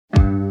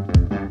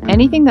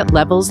Anything that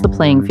levels the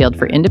playing field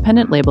for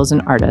independent labels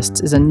and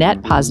artists is a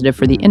net positive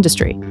for the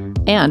industry.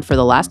 And for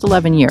the last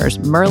 11 years,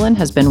 Merlin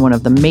has been one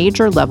of the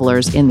major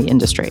levelers in the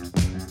industry.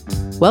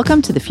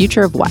 Welcome to The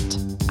Future of What?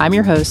 I'm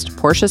your host,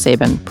 Portia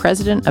Sabin,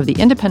 president of the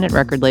independent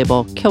record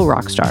label Kill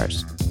Rock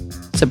Stars.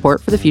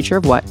 Support for The Future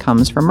of What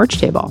comes from Merch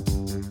Table.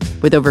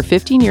 With over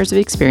 15 years of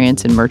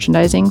experience in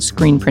merchandising,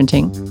 screen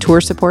printing,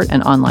 tour support,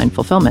 and online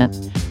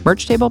fulfillment,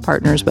 Merch Table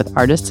partners with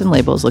artists and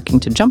labels looking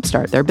to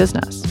jumpstart their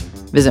business.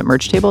 Visit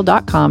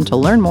merchtable.com to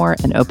learn more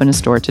and open a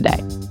store today.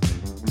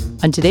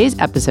 On today's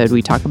episode,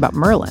 we talk about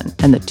Merlin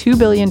and the $2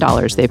 billion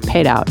they've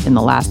paid out in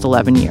the last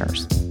 11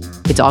 years.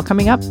 It's all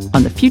coming up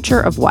on The Future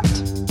of What?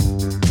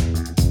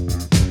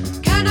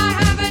 Can I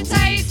have a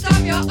taste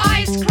of your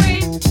ice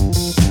cream?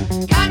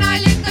 Can I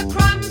lick the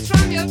crumbs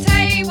from your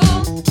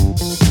table?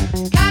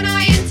 Can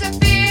I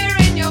interfere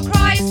in your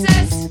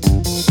crisis?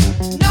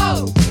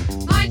 No,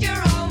 mind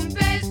your own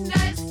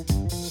business.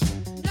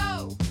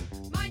 No,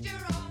 mind your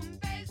own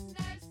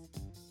business.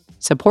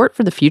 Support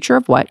for The Future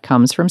of What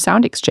comes from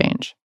Sound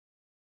Exchange.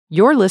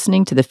 You're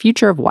listening to The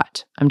Future of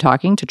What? I'm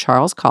talking to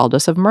Charles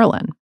Caldas of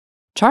Merlin.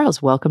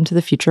 Charles, welcome to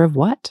The Future of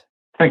What?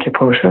 Thank you,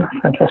 Portia.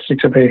 Fantastic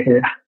to be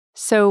here.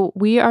 So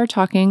we are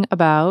talking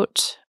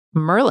about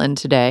Merlin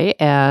today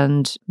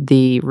and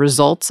the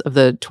results of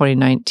the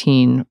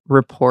 2019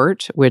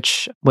 report,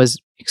 which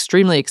was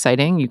extremely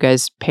exciting. You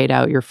guys paid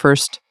out your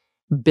first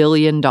 $1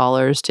 billion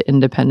to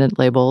independent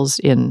labels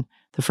in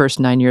the first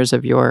 9 years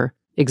of your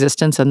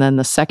existence, and then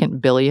the second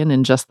 $1 billion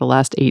in just the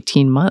last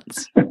 18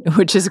 months,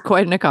 which is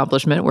quite an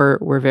accomplishment.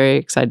 We're very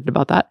excited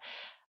about that.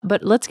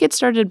 But let's get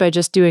started by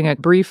just doing a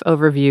brief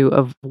overview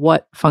of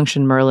what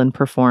function Merlin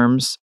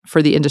performs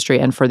for the industry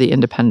and for the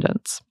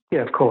independents.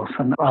 Yeah, of course.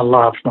 And I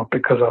laugh not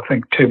because I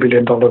think $2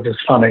 billion is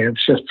funny.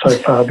 It's just so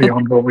far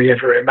beyond what we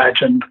ever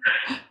imagined.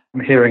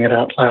 Hearing it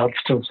out loud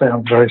still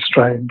sounds very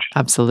strange.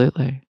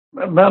 Absolutely.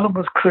 Merlin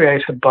was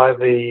created by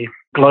the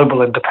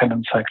global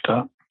independent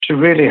sector to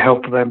really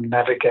help them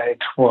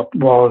navigate what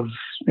was,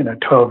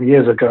 12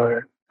 years ago,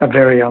 a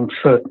very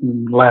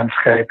uncertain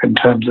landscape in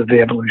terms of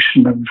the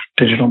evolution of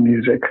digital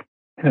music.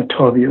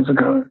 12 years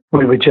ago,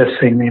 we were just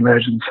seeing the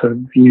emergence of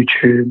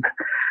YouTube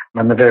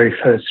and the very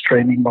first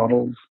streaming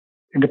models.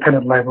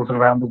 Independent labels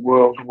around the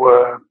world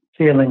were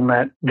feeling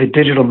that the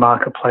digital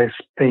marketplace,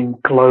 being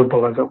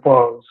global as it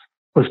was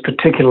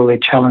particularly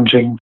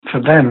challenging for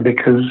them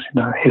because,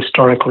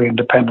 historically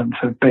independents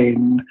have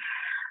been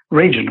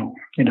regional.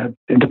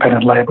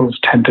 Independent labels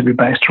tend to be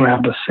based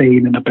around a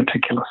scene in a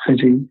particular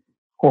city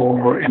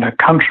or in a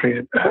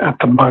country at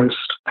the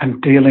most,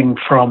 and dealing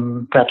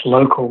from that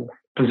local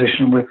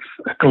position with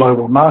a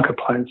global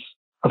marketplace,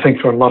 I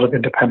think for a lot of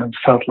independents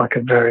felt like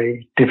a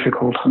very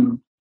difficult and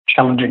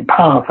challenging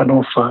path, and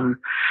also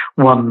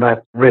one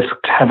that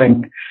risked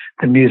having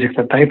the music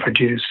that they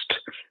produced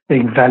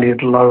being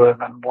valued lower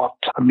than what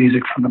the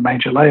music from the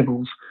major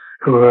labels,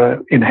 who are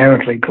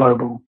inherently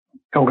global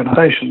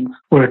organizations,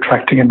 were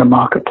attracting in the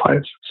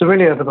marketplace. So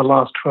really over the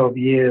last 12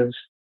 years,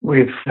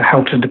 we've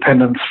helped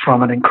independents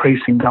from an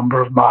increasing number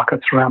of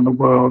markets around the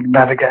world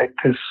navigate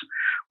this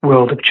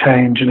world of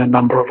change in a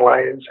number of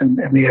ways. In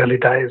the early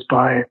days,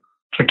 by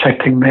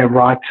protecting their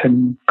rights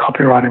in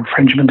copyright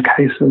infringement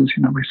cases,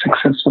 we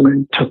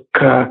successfully took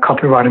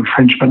copyright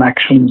infringement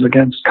actions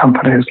against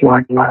companies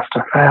like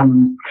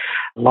Last.fm,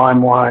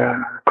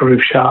 LimeWire,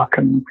 Grooveshark,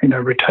 and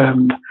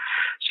returned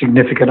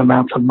significant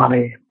amounts of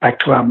money back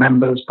to our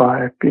members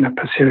by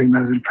pursuing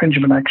those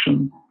infringement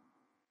actions,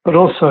 but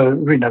also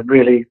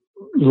really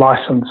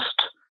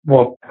licensed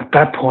what at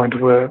that point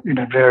were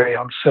very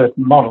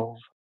uncertain models.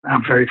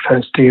 Our very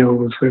first deal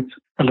was with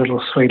a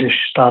little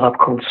Swedish startup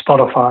called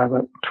Spotify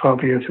that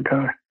 12 years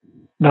ago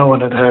no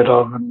one had heard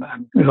of, and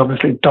is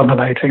obviously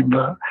dominating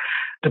the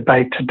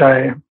debate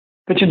today.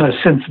 But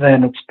since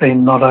then it's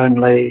been not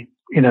only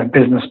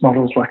business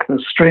models like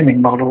the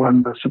streaming model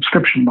and the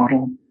subscription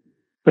model,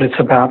 but it's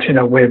about,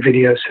 where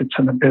video sits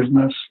in the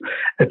business.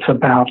 It's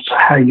about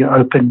how you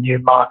open new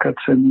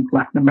markets in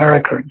Latin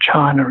America and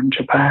China and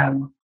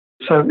Japan.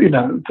 So,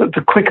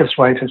 the quickest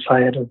way to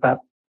say it is that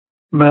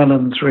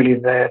Merlin's really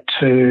there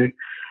to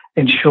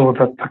ensure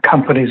that the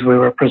companies we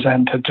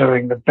represent are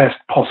doing the best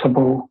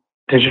possible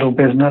digital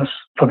business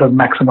for the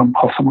maximum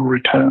possible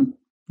return.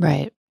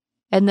 Right.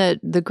 And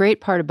the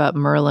great part about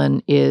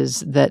Merlin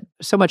is that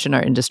so much in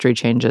our industry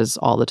changes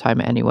all the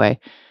time anyway.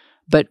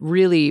 But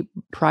really,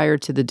 prior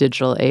to the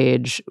digital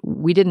age,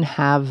 we didn't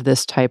have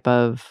this type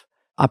of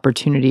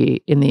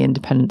opportunity in the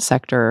independent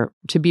sector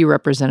to be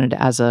represented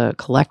as a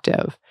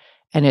collective.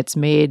 And it's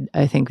made,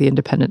 I think, the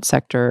independent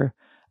sector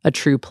a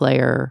true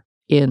player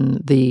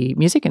in the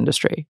music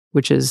industry,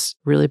 which is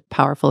really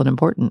powerful and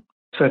important.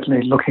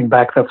 Certainly, looking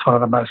back, that's one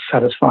of the most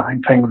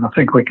satisfying things I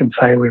think we can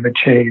say we've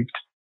achieved.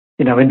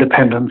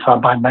 Independents are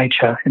by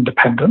nature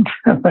independent,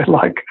 and they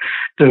like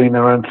doing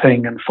their own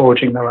thing and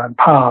forging their own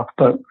path.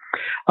 But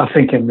I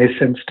think in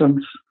this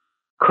instance,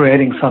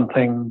 creating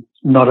something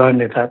not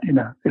only that,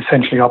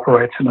 essentially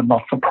operates in a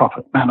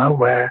not-for-profit manner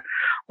where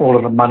all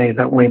of the money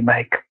that we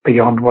make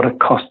beyond what it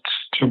costs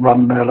to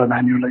run Merlin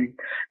annually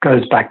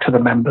goes back to the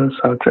members.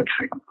 So it's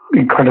an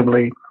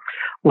incredibly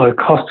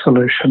low-cost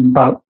solution,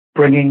 but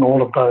bringing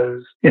all of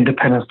those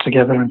independents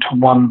together into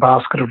one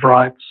basket of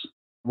rights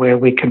where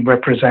we can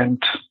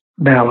represent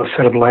now a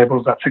set of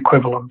labels that's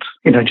equivalent,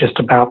 just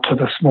about to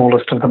the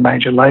smallest of the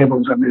major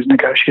labels in these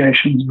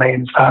negotiations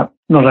means that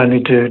not only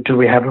do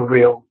we have a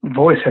real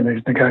voice in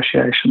these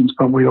negotiations,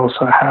 but we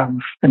also have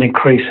an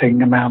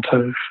increasing amount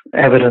of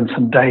evidence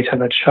and data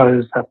that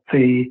shows that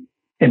the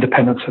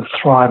independents are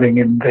thriving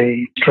in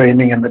the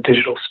streaming and the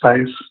digital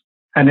space.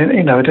 And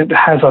it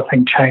has, I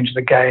think, changed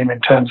the game in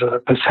terms of the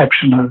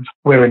perception of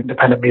where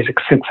independent music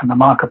sits in the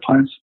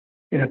marketplace.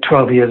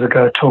 12 years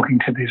ago, talking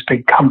to these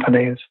big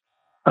companies,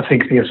 I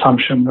think the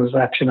assumption was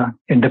that,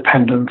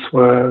 independents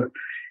were,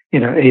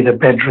 either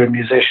bedroom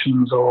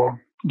musicians or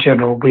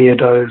general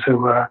weirdos who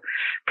were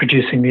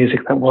producing music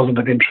that wasn't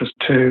of interest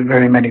to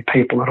very many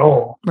people at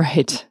all.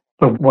 Right.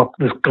 But what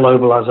this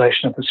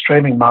globalization of the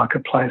streaming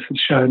marketplace has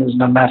shown is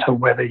no matter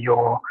whether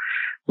your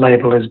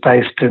label is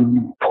based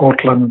in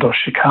Portland or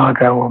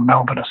Chicago or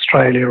Melbourne,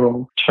 Australia,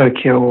 or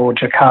Tokyo or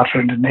Jakarta,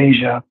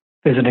 Indonesia,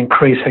 there's an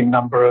increasing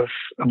number of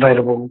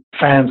available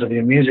fans of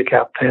your music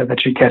out there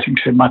that you're getting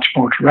to much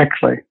more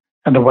directly.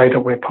 And the way that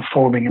we're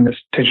performing in this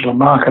digital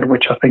market,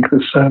 which I think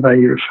the survey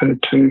you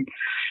referred to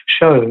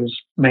shows,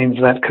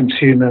 means that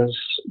consumers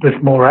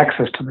with more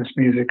access to this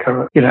music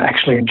are,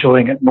 actually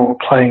enjoying it more,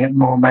 playing it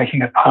more,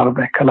 making it part of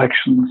their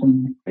collections.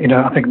 And,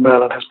 I think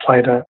Merlin has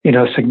played a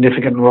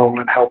significant role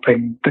in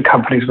helping the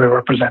companies we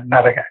represent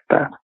navigate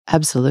that.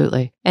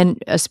 Absolutely.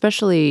 And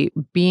especially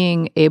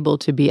being able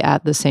to be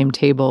at the same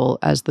table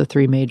as the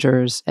three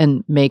majors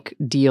and make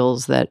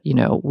deals that,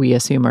 we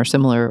assume are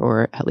similar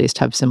or at least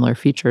have similar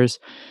features,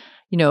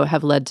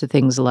 have led to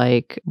things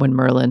like when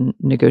Merlin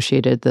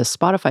negotiated the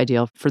Spotify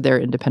deal for their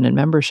independent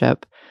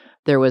membership,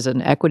 there was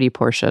an equity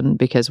portion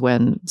because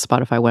when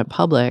Spotify went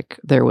public,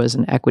 there was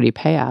an equity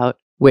payout,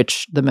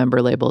 which the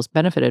member labels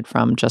benefited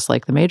from, just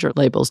like the major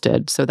labels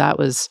did. So that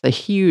was a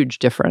huge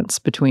difference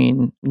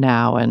between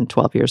now and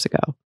 12 years ago.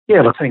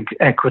 Yeah, I think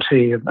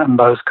equity and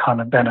those kind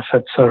of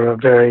benefits are a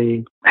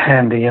very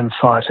handy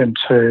insight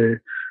into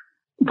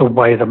the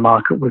way the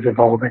market was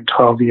evolving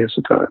 12 years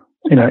ago.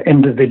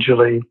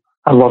 Individually,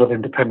 a lot of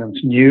independents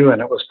knew,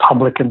 and it was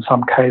public in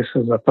some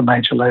cases, that the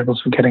major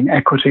labels were getting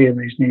equity in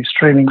these new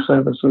streaming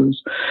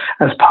services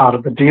as part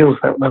of the deals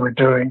that they were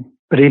doing.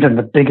 But even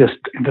the biggest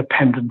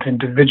independent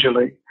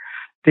individually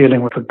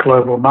dealing with a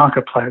global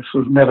marketplace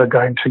was never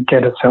going to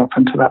get itself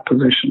into that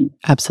position.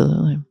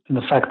 Absolutely. And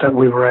the fact that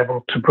we were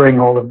able to bring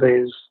all of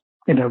these,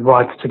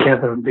 rights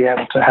together and be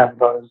able to have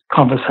those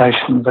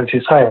conversations, as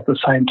you say, at the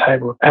same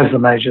table as the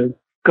majors,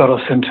 got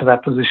us into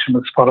that position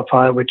with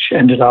Spotify, which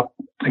ended up,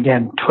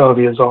 again, 12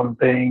 years on,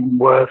 being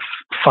worth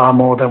far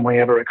more than we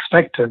ever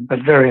expected.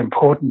 But very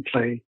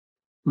importantly,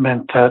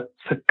 meant that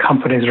the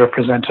companies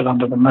represented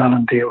under the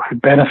Merlin deal who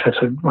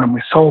benefited when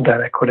we sold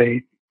that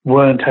equity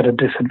weren't at a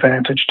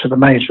disadvantage to the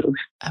majors.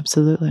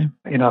 Absolutely.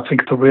 I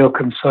think the real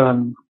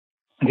concern,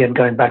 again,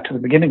 going back to the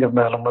beginning of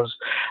Merlin, was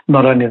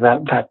not only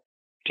that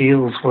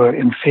deals were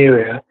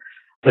inferior,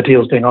 the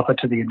deals being offered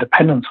to the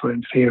independents were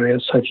inferior.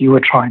 So if you were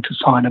trying to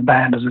sign a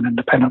band as an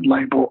independent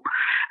label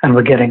and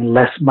were getting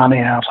less money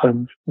out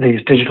of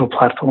these digital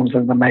platforms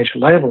than the major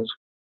labels,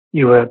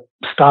 you were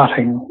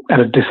starting at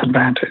a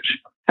disadvantage.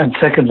 And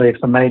secondly,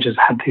 if the majors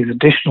had these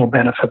additional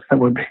benefits that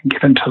were being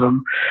given to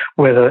them,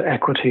 whether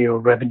equity or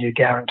revenue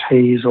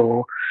guarantees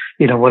or,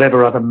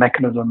 whatever other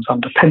mechanisms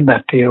underpin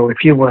that deal,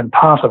 if you weren't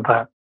part of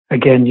that,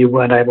 again, you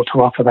weren't able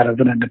to offer that as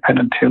an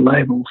independent tier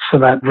label. So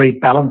that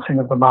rebalancing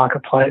of the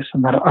marketplace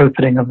and that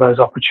opening of those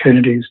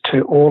opportunities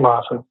to all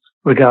artists,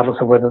 regardless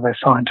of whether they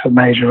signed to a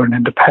major or an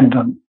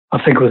independent,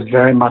 I think was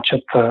very much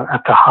at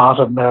the heart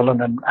of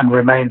Merlin and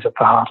remains at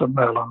the heart of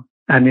Merlin.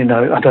 And,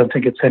 I don't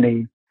think it's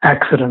any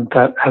accident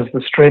that as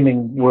the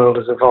streaming world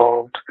has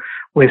evolved,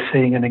 we're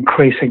seeing an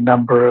increasing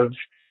number of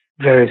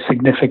very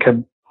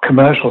significant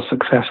commercial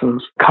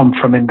successes come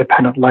from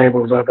independent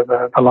labels over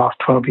the last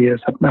 12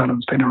 years that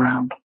Merlin's been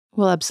around.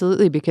 Well,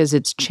 absolutely, because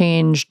it's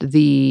changed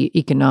the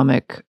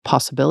economic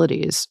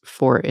possibilities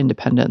for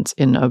independents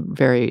in a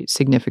very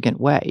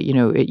significant way.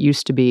 It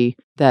used to be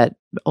that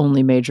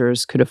only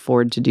majors could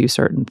afford to do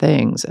certain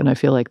things, and I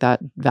feel like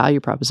that value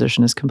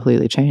proposition has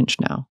completely changed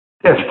now.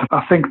 Yes,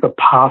 I think the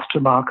path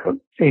to market,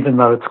 even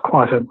though it's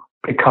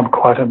become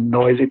quite a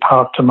noisy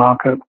path to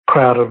market,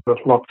 crowded with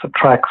lots of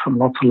tracks and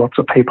lots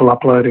of people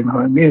uploading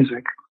their own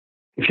music.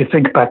 If you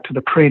think back to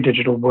the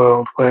pre-digital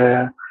world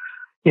where,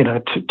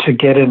 to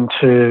get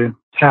into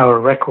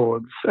Tower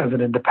Records as an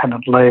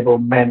independent label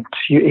meant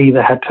you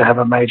either had to have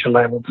a major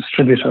label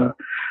distributor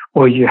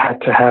or you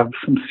had to have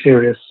some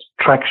serious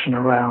traction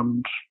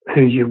around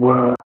who you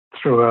were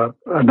through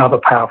another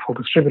powerful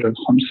distributor of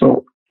some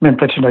sort. Meant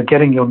that,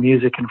 getting your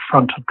music in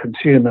front of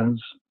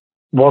consumers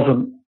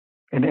wasn't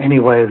in any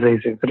way as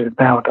easy as it is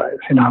nowadays.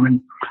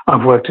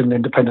 I've worked in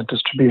independent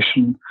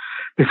distribution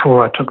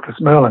before I took this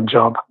Merlin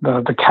job.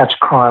 The catch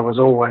cry was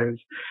always,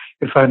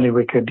 if only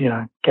we could,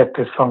 get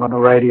this song on the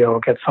radio or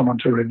get someone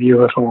to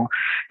review it or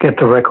get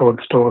the record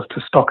stores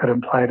to stock it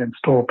and play it in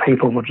store,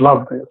 people would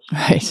love this.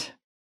 Right.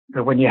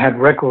 When you had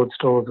record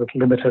stores with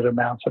limited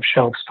amounts of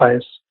shelf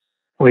space,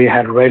 where you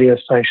had radio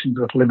stations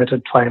with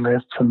limited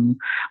playlists and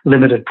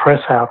limited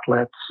press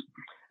outlets,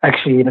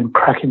 actually even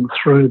cracking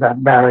through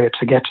that barrier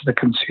to get to the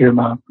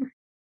consumer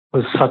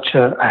was such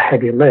a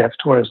heavy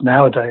lift. Whereas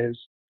nowadays,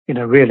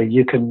 really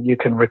you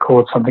can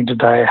record something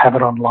today, have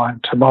it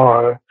online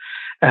tomorrow,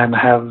 and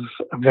have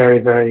a very,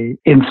 very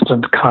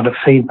instant kind of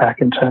feedback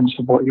in terms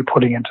of what you're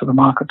putting into the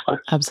marketplace.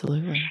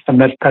 Absolutely.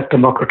 And that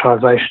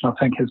democratization, I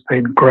think, has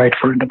been great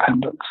for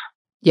independents.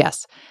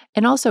 Yes.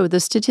 And also the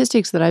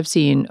statistics that I've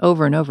seen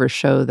over and over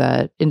show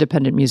that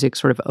independent music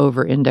sort of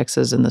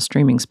over-indexes in the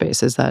streaming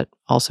space. Is that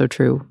also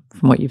true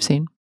from what you've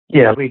seen?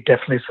 Yeah, we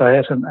definitely say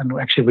it. And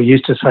actually, we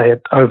used to say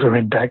it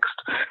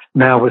over-indexed.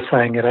 Now we're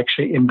saying it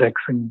actually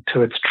indexing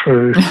to its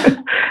true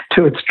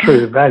to its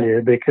true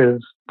value,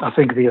 because I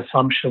think the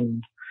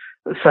assumption,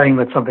 saying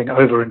that something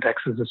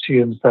over-indexes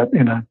assumes that,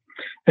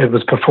 it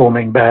was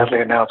performing badly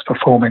and now it's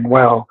performing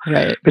well.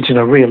 Right. But,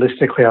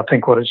 realistically, I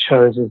think what it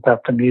shows is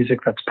that the music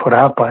that's put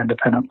out by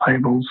independent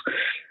labels,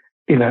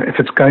 if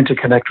it's going to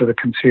connect with a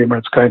consumer,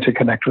 it's going to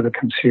connect with a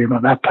consumer.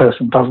 That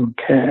person doesn't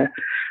care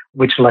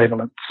which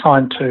label it's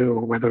signed to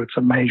or whether it's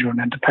a major and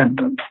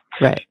independent.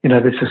 Right.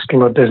 This is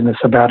still a business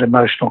about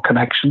emotional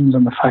connections,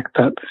 and the fact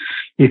that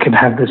you can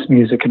have this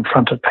music in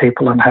front of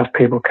people and have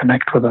people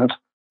connect with it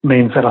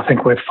means that I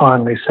think we're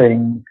finally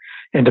seeing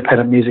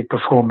independent music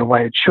perform the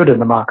way it should in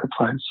the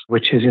marketplace,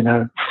 which is,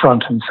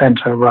 front and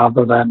center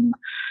rather than,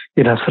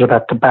 sort of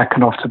at the back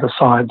and off to the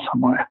side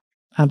somewhere.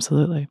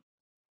 Absolutely.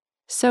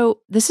 So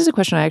this is a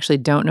question I actually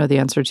don't know the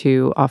answer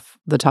to off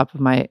the top of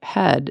my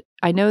head.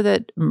 I know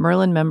that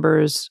Merlin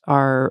members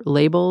are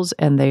labels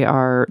and they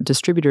are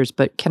distributors,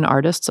 but can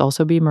artists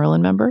also be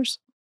Merlin members?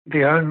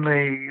 The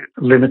only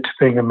limit to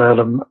being a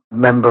Merlin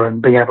member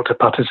and being able to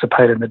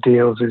participate in the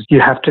deals is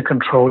you have to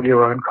control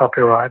your own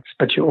copyrights,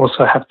 but you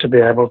also have to be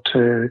able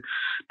to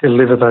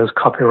deliver those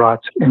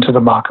copyrights into the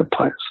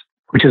marketplace,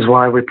 which is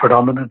why we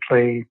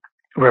predominantly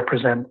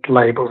represent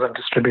labels and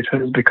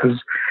distributors,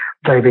 because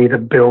they've either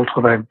built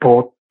or they've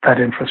bought that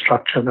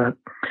infrastructure that,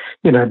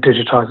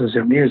 digitizes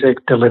your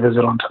music, delivers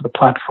it onto the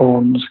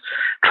platforms,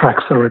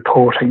 tracks the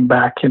reporting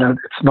back.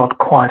 It's not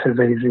quite as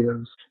easy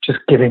as just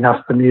giving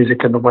us the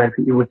music in the way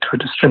that you would to a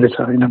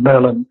distributor.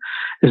 Merlin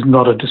is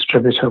not a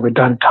distributor. We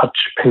don't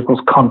touch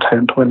people's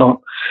content. We're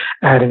not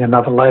adding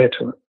another layer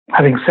to it.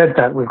 Having said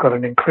that, we've got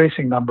an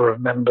increasing number of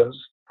members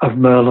of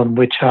Merlin,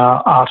 which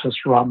are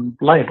artist-run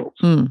labels.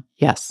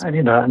 Yes. And,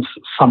 and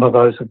some of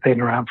those have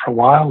been around for a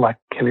while, like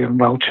Killian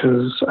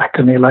Welch's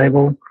Acme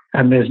label.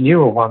 And there's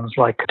newer ones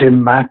like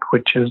Dim Mac,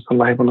 which is the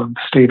label of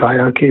Steve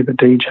Aoki, the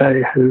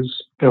DJ,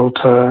 who's built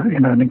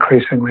an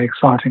increasingly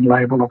exciting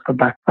label off the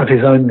back of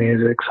his own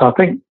music. So I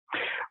think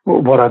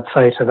what I'd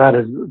say to that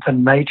is the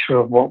nature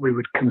of what we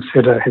would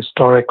consider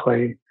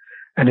historically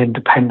an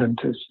independent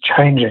is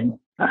changing.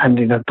 And,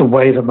 the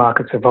way the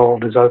market's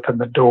evolved has opened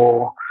the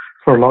door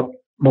for a lot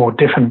more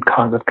different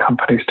kinds of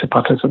companies to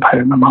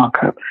participate in the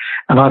market.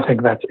 And I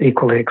think that's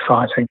equally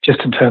exciting, just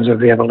in terms of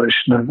the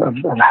evolution of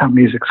how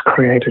music's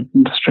created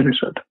and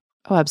distributed.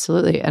 Oh,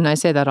 absolutely. And I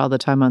say that all the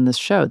time on this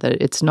show,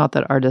 that it's not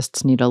that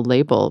artists need a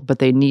label, but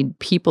they need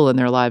people in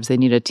their lives. They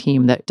need a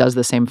team that does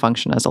the same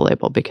function as a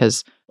label,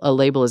 because a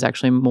label is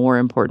actually more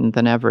important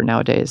than ever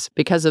nowadays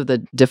because of the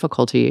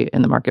difficulty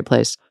in the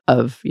marketplace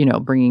of,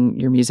 bringing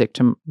your music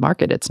to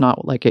market. It's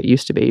not like it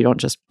used to be. You don't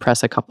just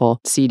press a couple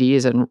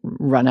CDs and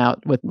run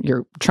out with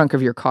your trunk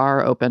of your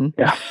car open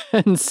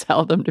and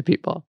sell them to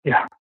people.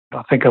 Yeah.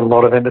 I think a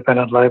lot of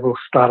independent labels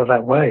started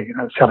that way,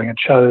 selling at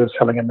shows,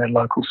 selling in their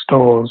local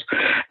stores.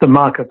 The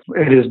market,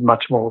 it is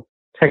much more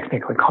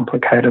technically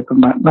complicated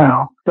than that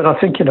now. But I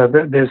think,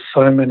 there's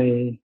so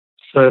many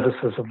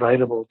services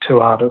available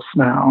to artists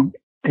now.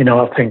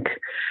 I think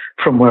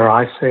from where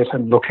I sit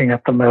and looking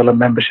at the Merlin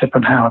membership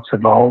and how it's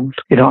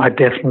evolved, I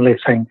definitely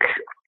think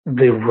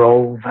the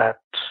role that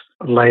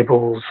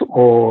labels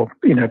or,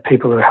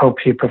 people who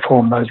help you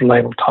perform those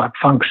label type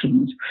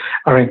functions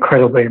are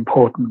incredibly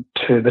important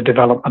to the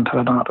development of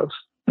an artist.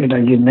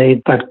 You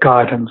need that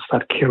guidance,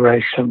 that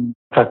curation,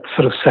 that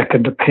sort of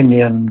second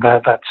opinion,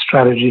 that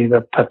strategy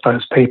that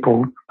those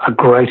people are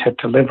great at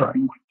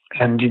delivering.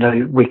 And,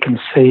 we can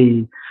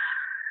see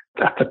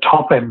at the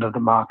top end of the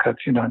market,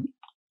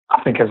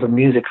 I think as a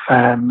music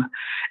fan,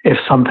 if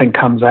something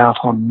comes out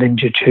on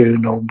Ninja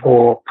Tune or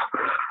Warp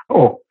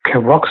or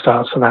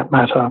Rockstars for that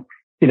matter,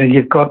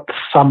 you've got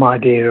some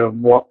idea of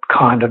what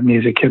kind of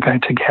music you're going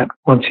to get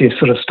once you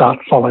sort of start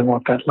following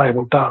what that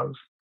label does.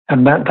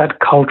 And that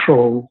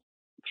cultural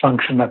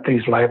function that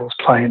these labels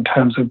play in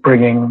terms of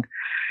bringing,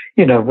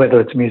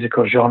 whether it's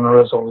musical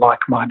genres or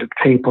like-minded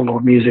people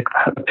or music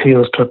that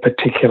appeals to a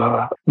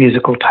particular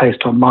musical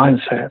taste or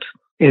mindset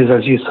is,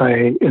 as you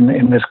say,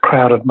 in this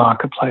crowded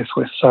marketplace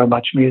where so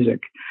much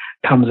music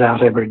comes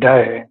out every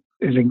day,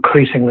 is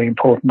increasingly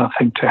important, I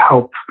think, to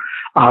help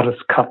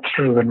artists cut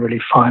through and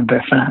really find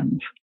their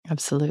fans.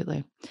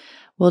 Absolutely.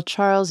 Well,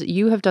 Charles,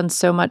 you have done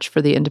so much for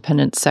the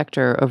independent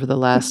sector over the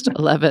last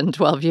 11,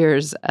 12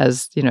 years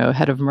as,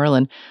 head of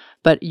Merlin,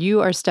 but you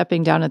are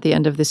stepping down at the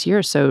end of this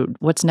year. So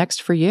what's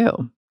next for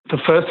you? The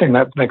first thing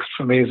that's next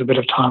for me is a bit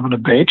of time on a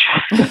beach,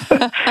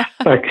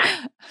 back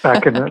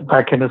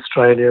in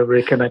Australia,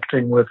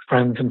 reconnecting with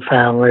friends and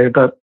family.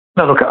 But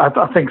no, look,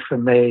 I think for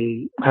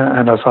me,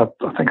 and as I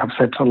think I've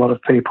said to a lot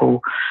of people,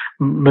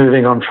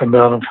 moving on from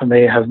Merlin for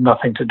me has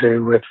nothing to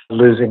do with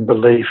losing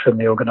belief in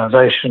the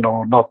organisation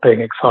or not being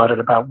excited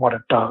about what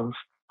it does.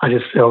 I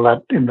just feel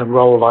that in the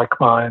role like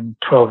mine,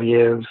 12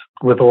 years,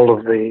 with all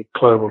of the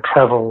global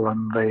travel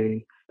and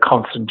the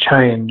constant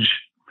change,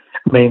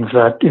 means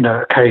that,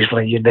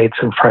 occasionally you need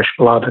some fresh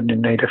blood and you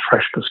need a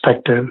fresh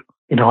perspective.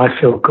 I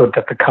feel good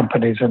that the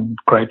company's in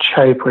great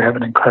shape. We have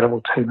an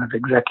incredible team of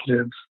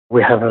executives.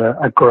 We have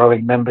a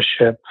growing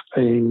membership.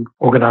 The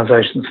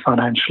organization's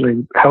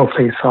financially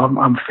healthy. So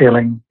I'm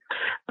feeling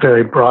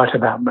very bright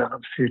about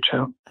Merlin's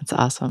future. That's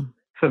awesome.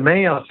 For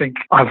me, I think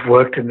I've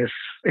worked in this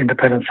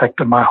independent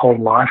sector my whole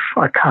life.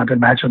 I can't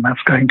imagine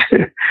that's going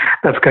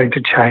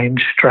to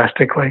change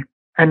drastically.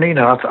 And,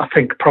 I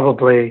think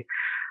probably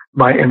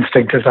my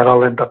instinct is that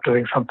I'll end up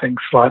doing something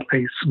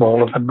slightly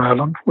smaller than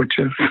Merlin, which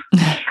is,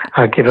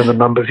 given the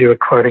numbers you were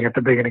quoting at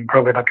the beginning,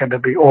 probably not going to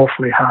be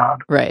awfully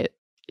hard. Right.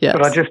 Yes.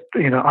 But I just,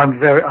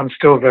 I'm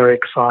still very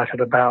excited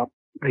about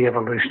the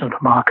evolution of the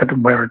market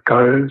and where it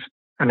goes.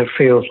 And it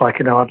feels like,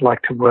 I'd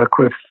like to work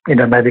with,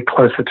 maybe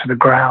closer to the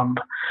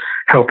ground,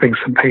 helping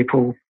some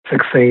people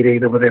succeed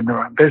either within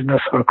their own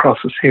business or across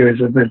a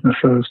series of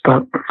businesses.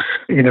 But,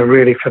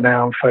 really for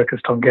now, I'm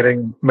focused on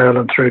getting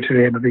Merlin through to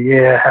the end of the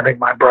year, having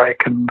my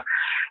break, and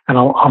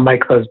I'll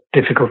make those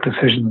difficult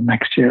decisions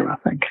next year, I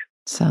think.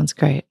 Sounds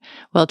great.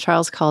 Well,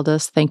 Charles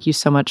Caldas, thank you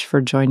so much for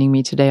joining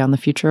me today on The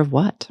Future of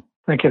What?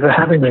 Thank you for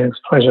having me. It's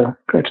a pleasure.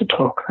 Great to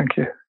talk. Thank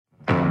you.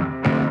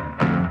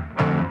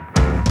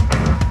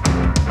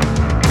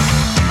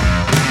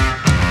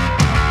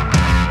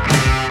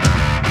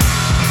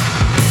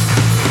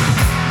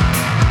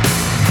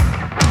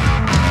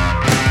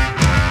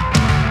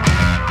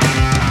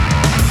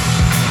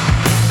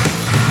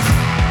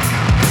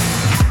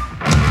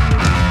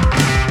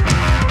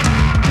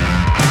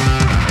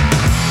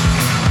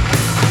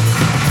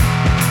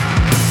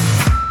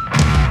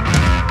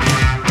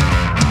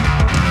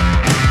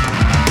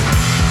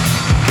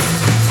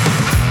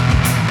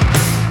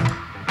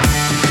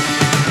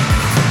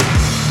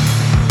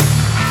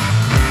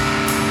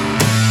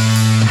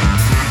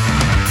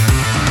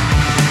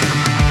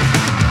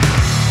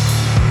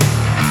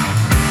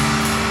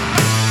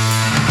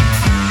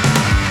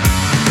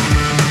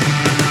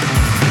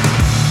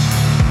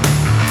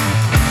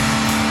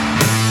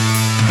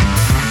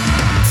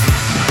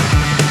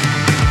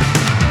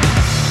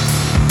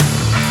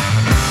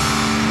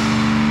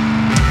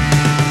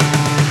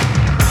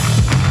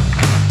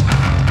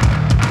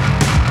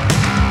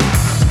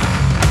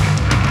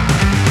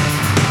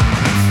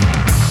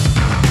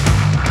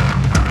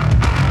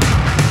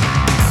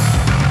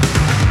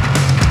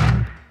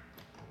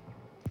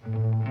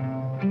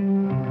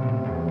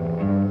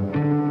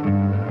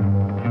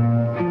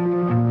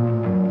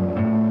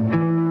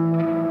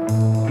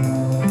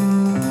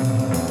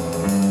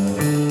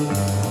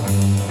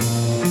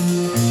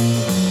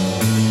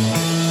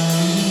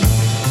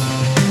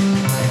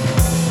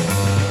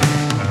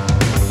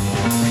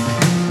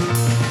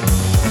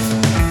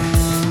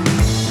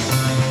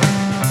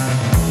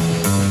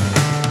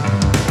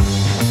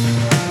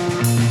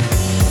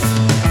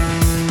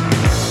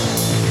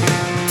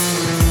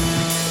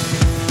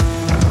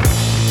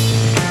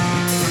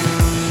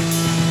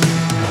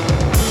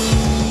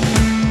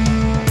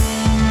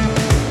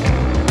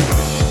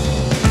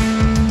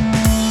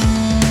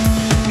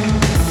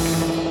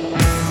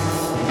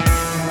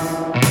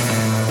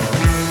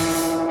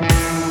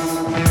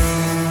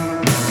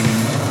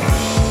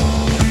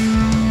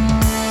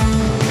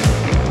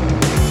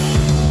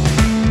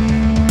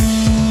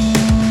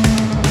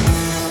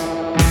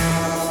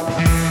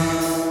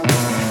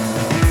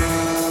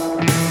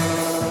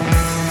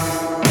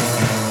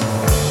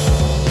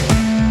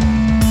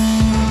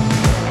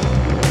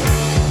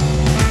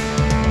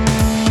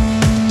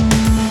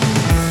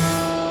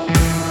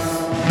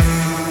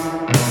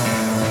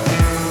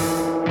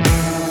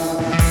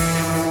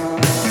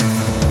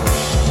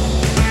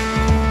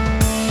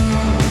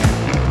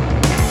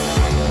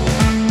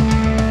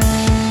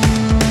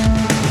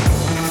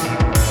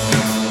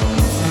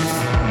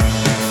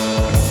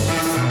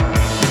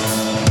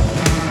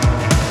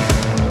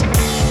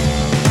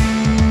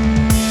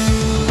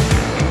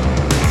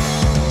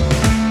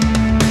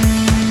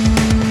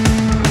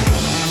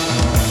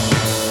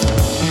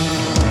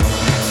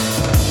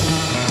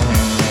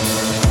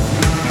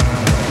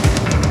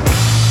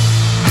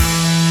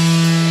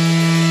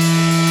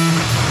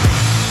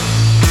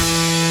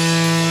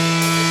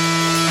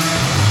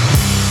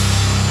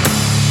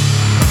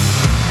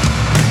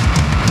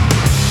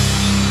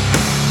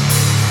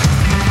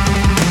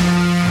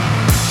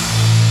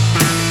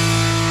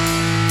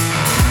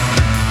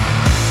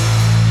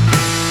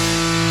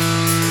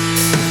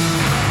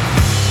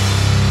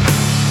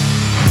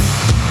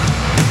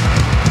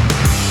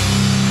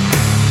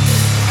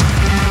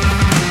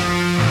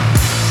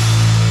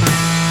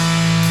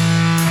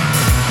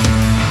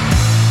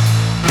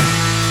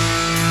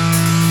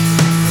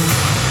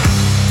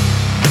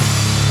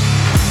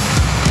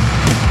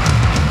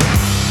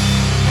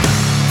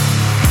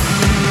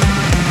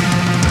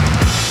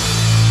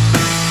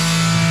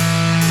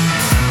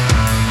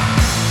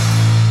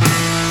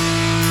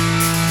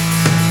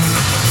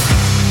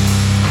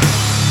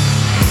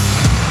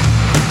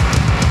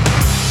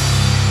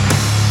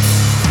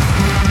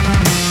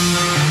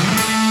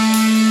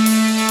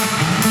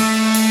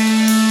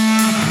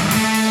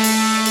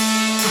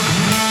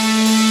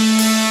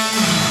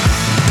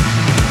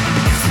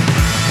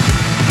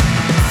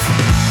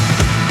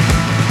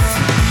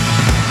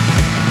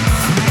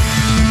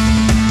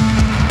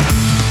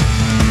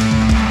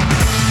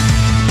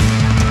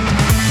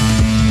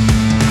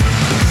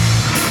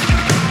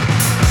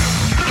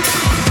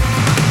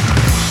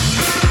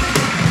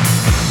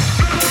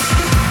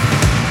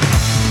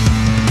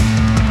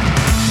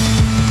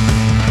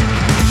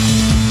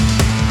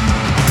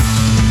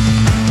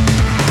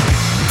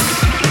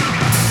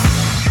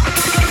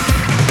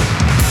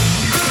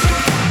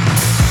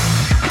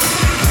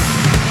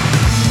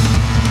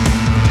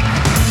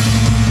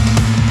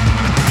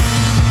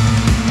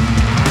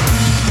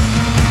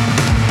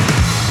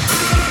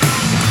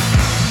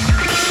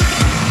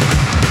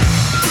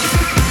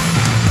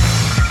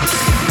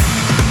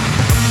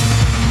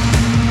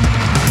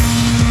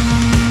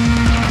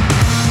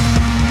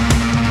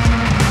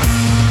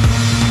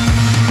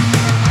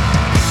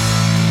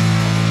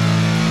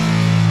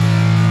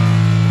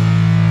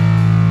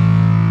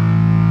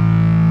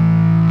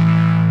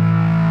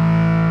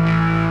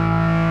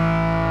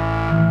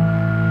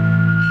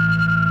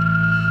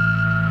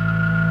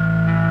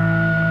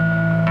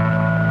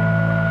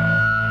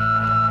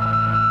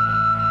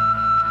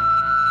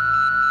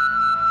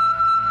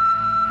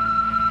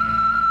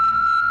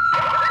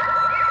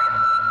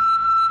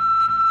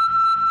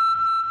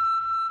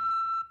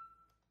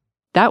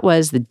 That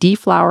was The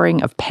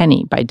Deflowering of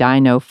Penny by Die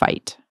No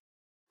Fight.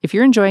 If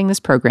you're enjoying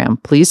this program,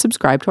 please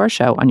subscribe to our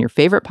show on your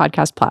favorite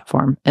podcast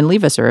platform and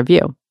leave us a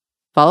review.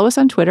 Follow us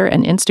on Twitter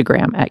and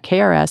Instagram at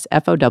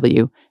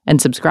KRSFOW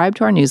and subscribe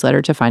to our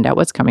newsletter to find out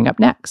what's coming up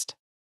next.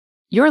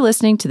 You're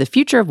listening to The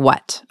Future of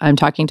What? I'm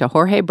talking to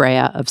Jorge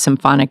Brea of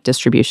Symphonic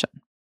Distribution.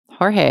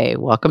 Jorge,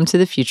 welcome to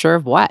The Future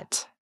of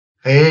What?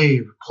 Hey,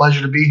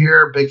 pleasure to be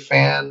here. Big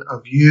fan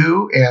of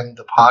you and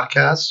the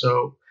podcast.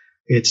 So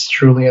it's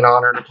truly an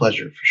honor and a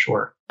pleasure for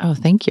sure. Oh,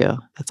 thank you.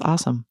 That's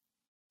awesome.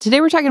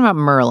 Today we're talking about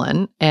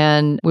Merlin,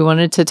 and we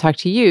wanted to talk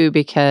to you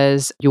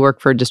because you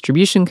work for a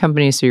distribution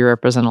company, so you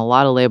represent a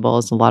lot of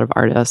labels, a lot of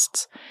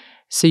artists.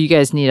 So you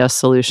guys need a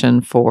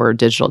solution for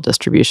digital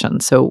distribution.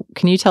 So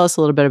can you tell us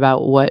a little bit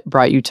about what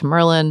brought you to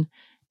Merlin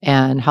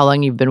and how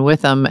long you've been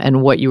with them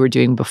and what you were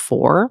doing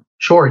before?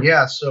 Sure,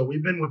 yeah. So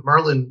we've been with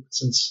Merlin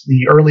since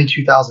the early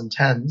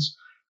 2010s.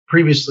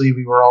 Previously,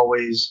 we were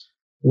always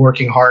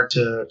working hard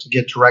to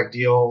get direct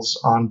deals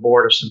on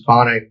board of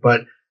Symphonic,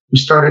 but we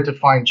started to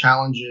find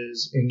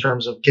challenges in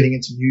terms of getting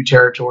into new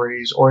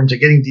territories or into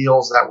getting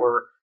deals that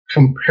were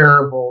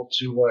comparable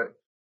to what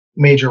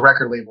major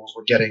record labels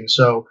were getting.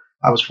 So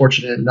I was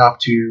fortunate enough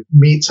to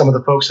meet some of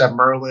the folks at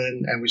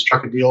Merlin, and we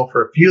struck a deal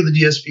for a few of the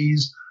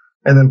DSPs.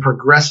 And then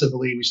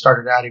progressively, we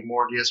started adding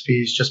more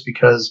DSPs just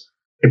because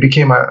it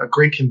became a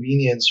great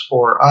convenience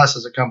for us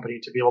as a company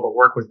to be able to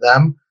work with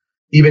them.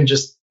 Even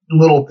just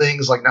little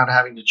things like not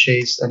having to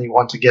chase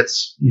anyone to get,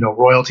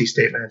 royalty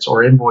statements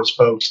or invoice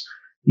folks,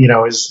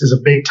 is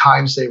a big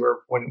time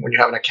saver when you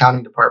have an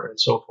accounting department and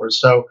so forth.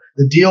 So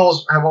the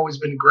deals have always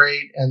been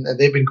great, and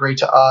they've been great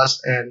to us.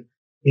 And,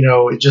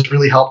 it just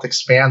really helped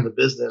expand the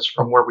business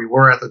from where we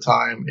were at the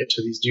time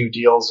into these new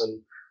deals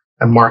and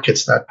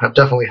markets that have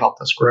definitely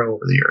helped us grow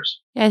over the years.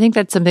 Yeah, I think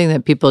that's something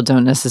that people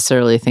don't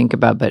necessarily think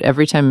about. But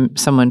every time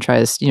someone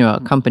tries, a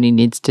company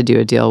needs to do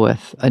a deal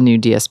with a new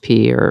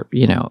DSP or,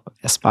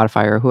 a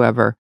Spotify or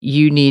whoever,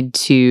 you need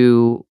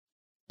to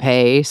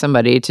pay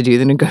somebody to do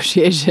the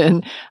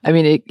negotiation. I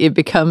mean, it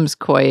becomes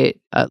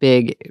quite a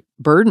big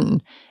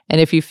burden.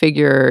 And if you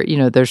figure,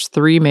 there's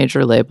 3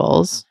 major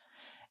labels,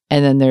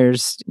 and then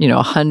there's,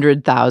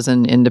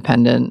 100,000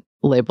 independent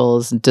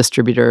labels,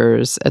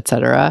 distributors, et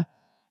cetera.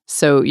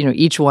 So,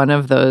 each one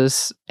of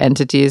those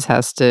entities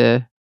has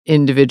to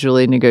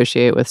individually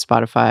negotiate with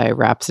Spotify,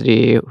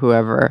 Rhapsody,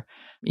 whoever.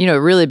 It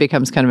really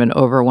becomes kind of an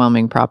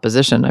overwhelming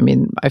proposition. I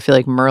mean, I feel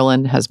like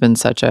Merlin has been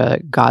such a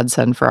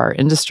godsend for our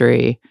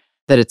industry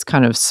that it's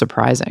kind of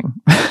surprising.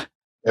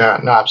 Yeah,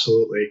 no,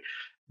 absolutely.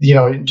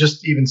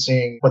 Just even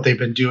seeing what they've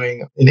been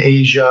doing in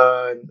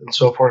Asia and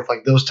so forth,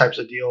 like those types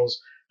of deals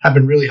have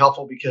been really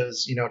helpful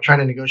because, trying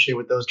to negotiate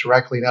with those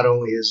directly not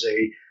only is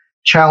a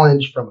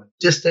challenge from a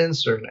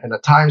distance and a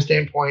time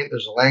standpoint,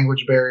 there's a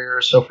language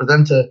barrier. So for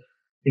them to,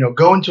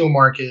 go into a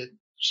market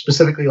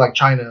specifically like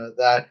China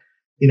that,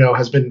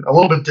 has been a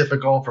little bit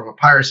difficult from a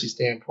piracy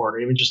standpoint or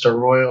even just a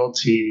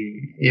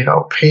royalty,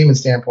 payment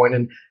standpoint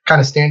and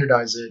kind of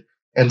standardize it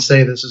and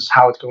say this is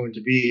how it's going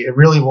to be, it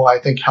really will, I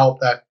think, help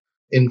that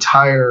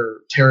entire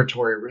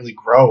territory really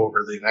grow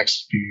over the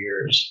next few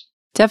years.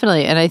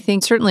 Definitely. And I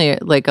think certainly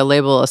like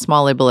a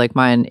small label like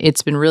mine,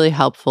 it's been really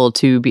helpful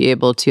to be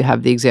able to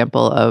have the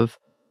example of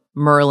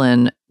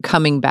Merlin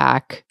coming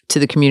back to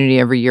the community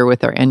every year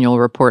with their annual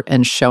report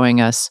and showing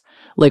us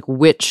like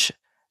which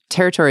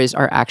territories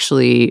are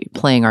actually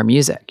playing our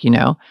music,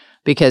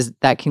 because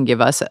that can give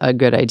us a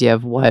good idea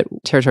of what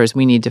territories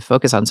we need to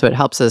focus on. So it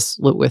helps us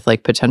look with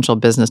like potential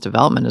business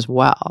development as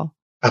well.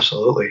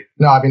 Absolutely.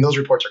 No, I mean, those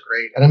reports are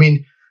great. And I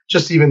mean,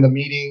 just even the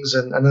meetings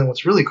and then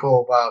what's really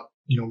cool about,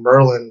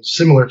 Merlin,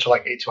 similar to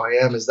like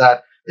A2IM, is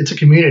that it's a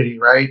community,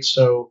 right?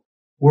 So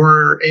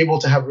we're able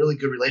to have really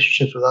good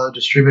relationships with other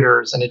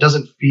distributors, and it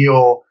doesn't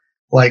feel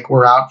like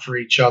we're out for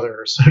each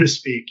other, so to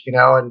speak,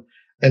 and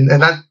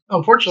that,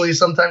 unfortunately,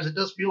 sometimes it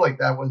does feel like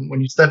that when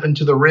you step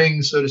into the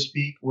ring, so to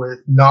speak, with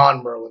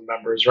non-Merlin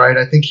members, right?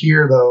 I think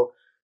here, though,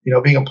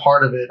 being a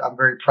part of it, I'm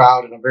very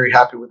proud and I'm very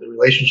happy with the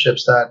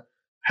relationships that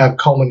have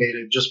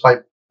culminated just by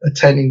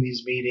attending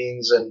these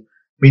meetings and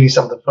meeting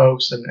some of the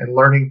folks and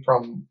learning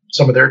from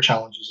some of their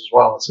challenges as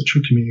well. It's a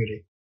true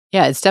community.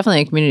 Yeah, it's definitely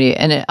a community.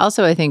 And it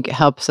also, I think,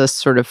 helps us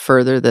sort of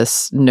further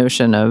this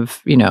notion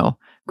of,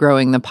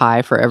 growing the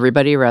pie for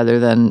everybody rather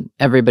than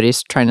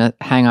everybody's trying to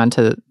hang on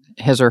to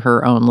his or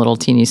her own little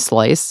teeny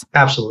slice.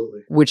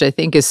 Absolutely. Which I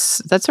think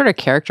that sort of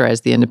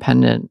characterized the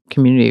independent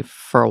community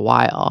for a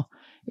while.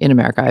 In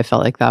America, I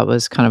felt like that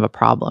was kind of a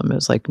problem. It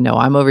was like, no,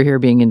 I'm over here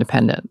being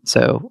independent,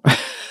 so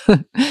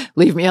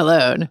leave me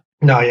alone.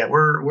 No, yeah,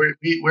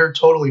 we're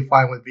totally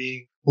fine with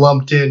being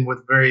lumped in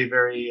with very,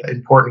 very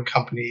important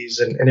companies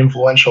and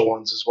influential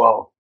ones as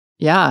well.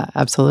 Yeah,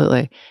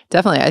 absolutely.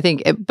 Definitely. I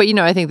think,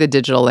 I think the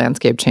digital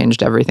landscape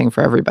changed everything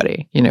for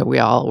everybody.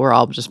 We're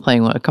all just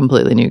playing a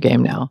completely new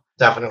game now.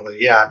 Definitely.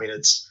 Yeah. I mean,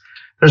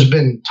 there's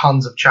been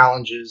tons of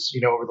challenges,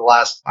 over the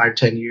last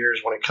 5-10 years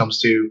when it comes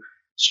to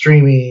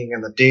streaming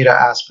and the data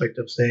aspect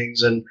of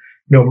things. And,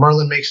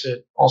 Merlin makes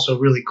it also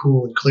really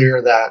cool and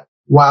clear that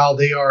while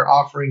they are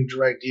offering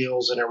direct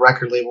deals and a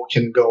record label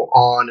can go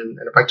on and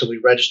effectively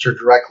register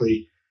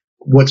directly,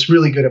 what's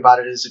really good about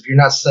it is if you're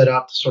not set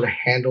up to sort of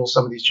handle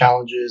some of these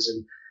challenges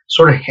and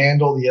sort of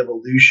handle the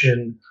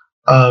evolution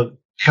of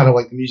kind of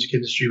like the music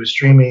industry with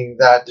streaming,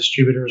 that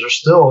distributors are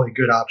still a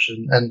good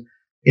option. And,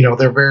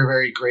 they're very,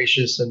 very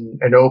gracious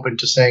and open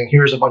to saying,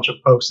 here's a bunch of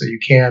folks that you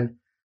can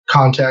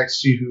contact,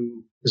 see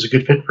who is a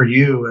good fit for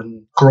you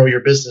and grow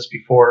your business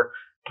before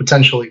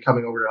potentially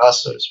coming over to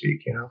us, so to speak.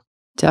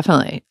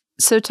 Definitely.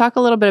 So talk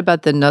a little bit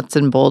about the nuts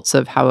and bolts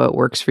of how it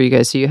works for you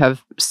guys. So you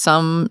have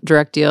some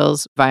direct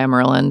deals via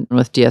Merlin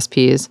with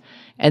DSPs.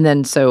 And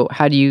then, so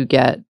how do you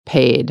get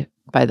paid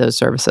by those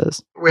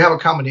services? We have a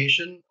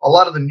combination. A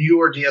lot of the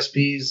newer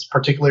DSPs,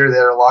 particularly that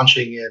are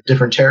launching in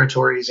different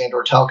territories and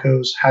or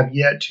telcos, have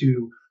yet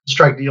to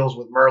strike deals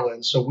with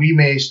Merlin. So we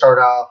may start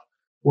off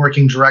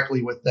working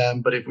directly with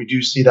them, but if we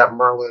do see that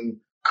Merlin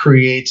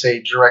creates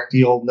a direct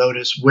deal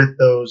notice with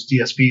those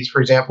DSPs, for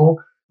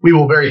example, we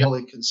will very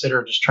heavily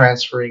consider just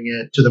transferring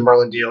it to the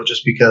Merlin deal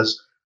just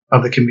because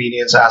of the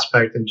convenience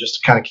aspect and just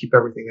to kind of keep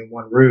everything in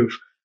one roof.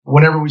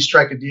 Whenever we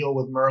strike a deal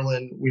with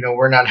Merlin,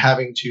 we're not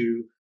having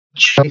to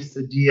chase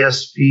the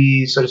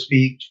DSP, so to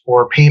speak,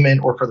 for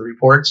payment or for the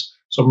reports.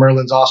 So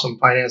Merlin's awesome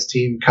finance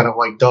team kind of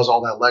like does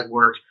all that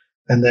legwork.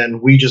 And then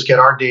we just get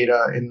our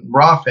data in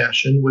raw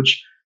fashion,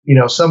 which,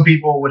 some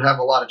people would have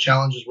a lot of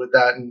challenges with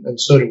that. And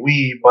so do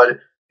we, but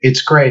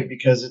it's great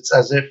because it's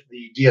as if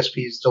the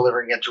DSP is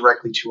delivering it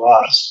directly to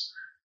us.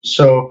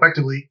 So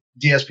effectively,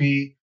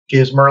 DSP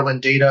gives Merlin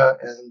data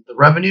and the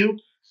revenue,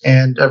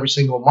 and every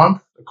single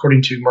month,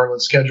 according to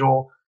Merlin's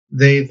schedule,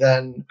 they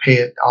then pay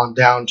it on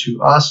down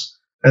to us.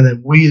 And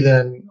then we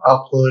then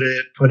upload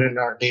it, put it in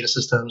our data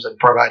systems, and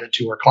provide it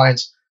to our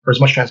clients for as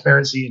much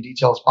transparency and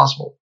detail as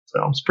possible.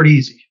 So it's pretty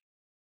easy.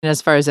 And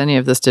as far as any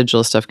of this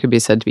digital stuff could be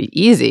said to be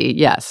easy,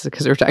 yes,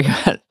 because we're talking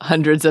about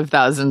hundreds of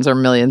thousands or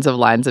millions of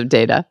lines of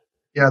data.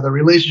 Yeah, the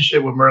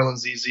relationship with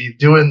Merlin's easy.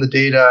 Doing the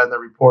data and the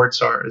reports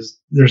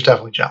there's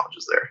definitely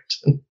challenges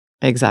there.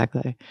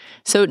 Exactly.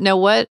 So now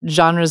what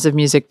genres of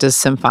music does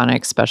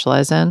Symphonic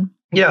specialize in?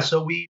 Yeah,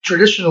 so we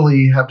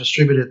traditionally have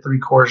distributed 3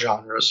 core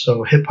genres.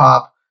 So hip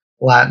hop,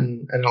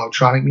 Latin, and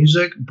electronic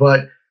music.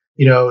 But,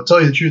 to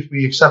tell you the truth,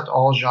 we accept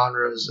all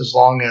genres as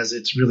long as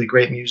it's really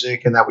great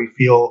music and that we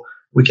feel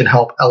we can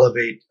help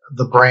elevate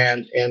the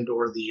brand and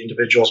or the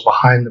individuals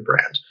behind the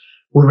brand.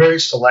 We're very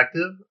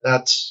selective.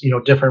 That's,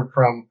 different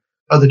from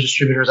other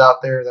distributors out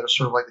there that are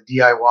sort of like the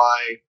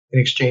DIY in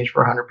exchange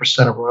for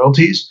 100% of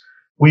royalties.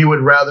 We would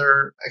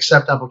rather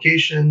accept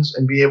applications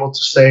and be able to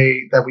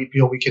say that we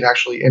feel we can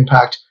actually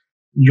impact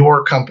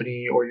your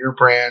company or your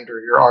brand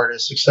or your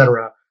artist, et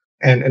cetera,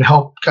 and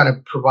help kind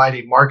of provide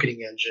a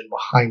marketing engine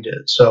behind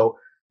it. So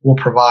we'll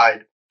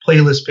provide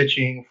playlist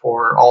pitching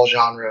for all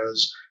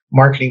genres,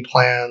 marketing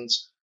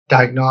plans,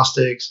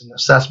 diagnostics and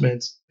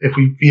assessments if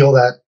we feel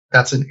that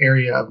that's an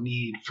area of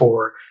need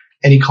for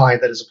any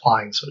client that is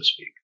applying, so to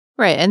speak.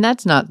 Right. And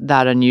that's not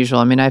that unusual.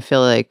 I mean, I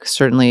feel like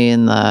certainly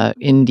in the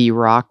indie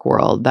rock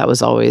world, that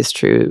was always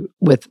true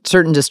with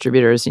certain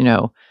distributors,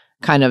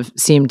 kind of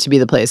seemed to be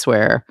the place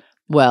where,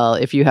 well,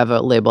 if you have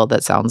a label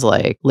that sounds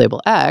like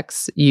label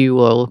X, you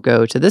will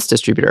go to this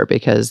distributor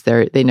because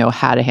they know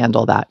how to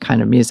handle that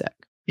kind of music.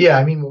 Yeah.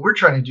 I mean, what we're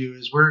trying to do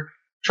is we're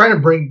trying to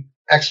bring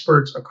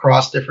experts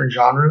across different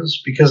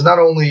genres because not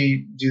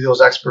only do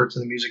those experts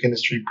in the music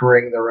industry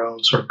bring their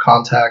own sort of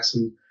contacts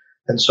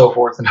and so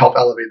forth and help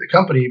elevate the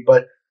company,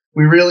 but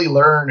we really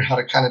learn how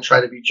to kind of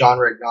try to be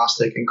genre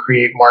agnostic and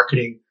create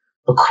marketing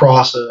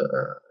across a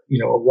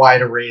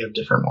wide array of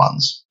different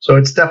ones. So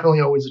it's definitely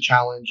always a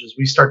challenge as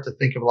we start to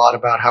think a lot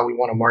about how we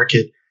want to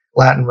market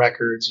Latin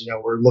records.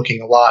 We're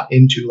looking a lot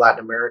into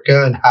Latin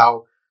America and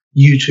how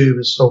YouTube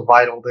is so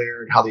vital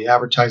there and how the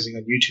advertising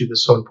on YouTube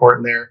is so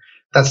important there.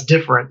 That's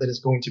different than it's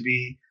going to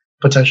be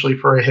potentially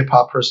for a hip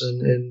hop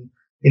person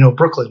in,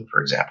 Brooklyn,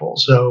 for example.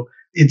 So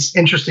it's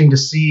interesting to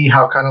see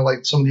how kind of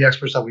like some of the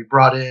experts that we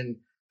brought in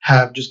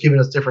have just given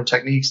us different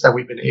techniques that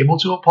we've been able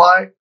to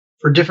apply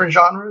for different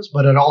genres,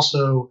 but it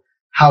also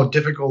how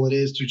difficult it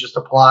is to just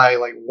apply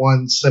like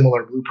one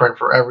similar blueprint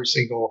for every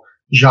single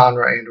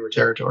genre and or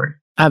territory.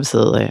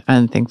 Absolutely.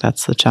 I think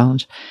that's the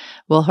challenge.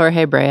 Well,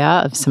 Jorge Brea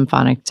of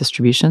Symphonic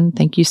Distribution,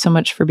 thank you so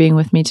much for being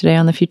with me today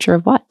on The Future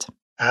of What?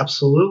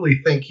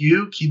 Absolutely. Thank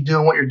you. Keep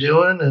doing what you're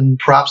doing, and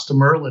props to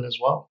Merlin as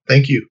well.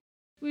 Thank you.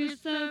 We're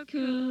so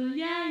cool,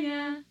 yeah,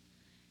 yeah.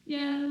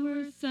 Yeah,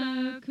 we're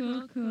so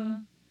cool,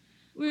 cool.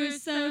 We're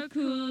so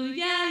cool,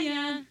 yeah,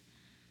 yeah.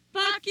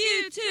 Fuck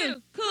you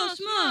too, cool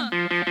schmuck.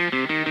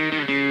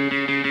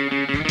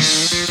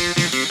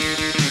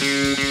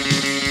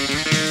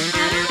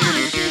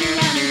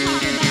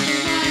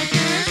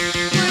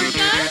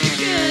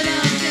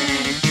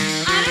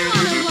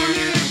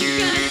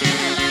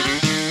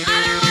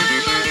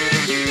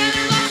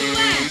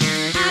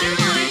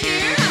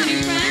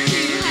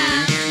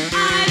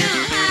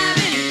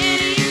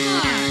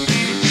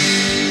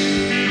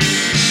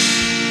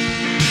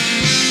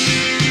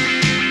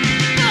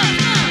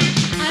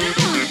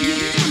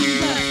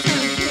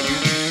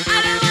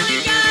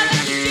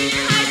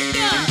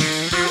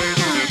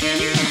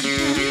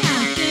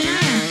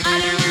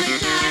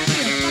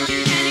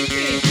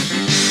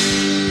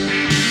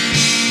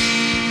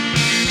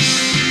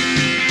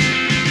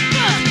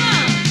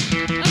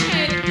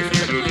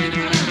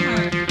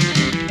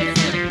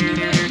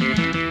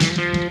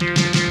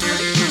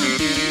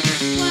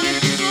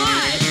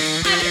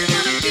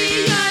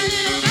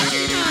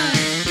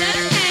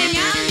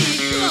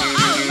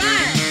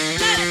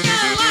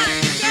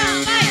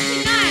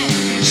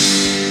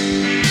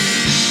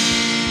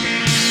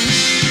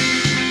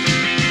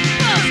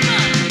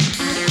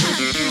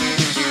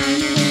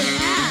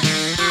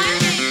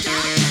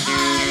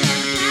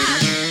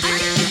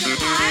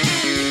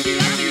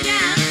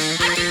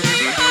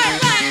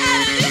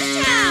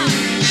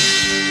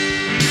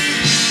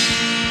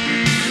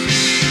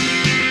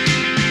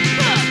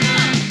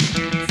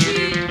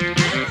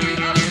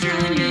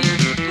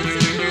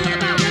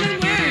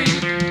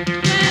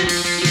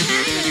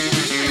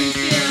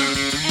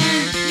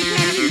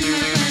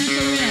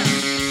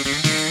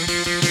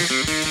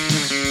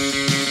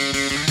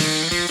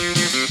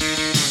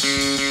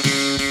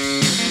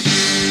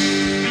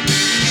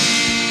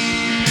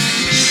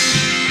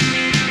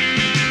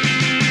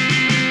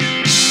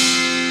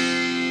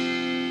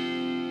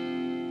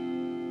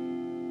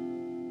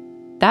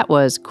 That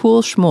was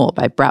Cool Schmool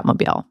by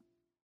Bratmobile.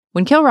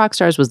 When Kill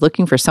Rockstars was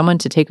looking for someone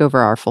to take over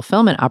our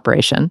fulfillment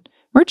operation,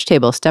 Merch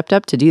Table stepped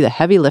up to do the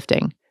heavy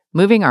lifting,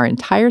 moving our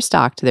entire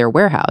stock to their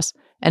warehouse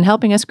and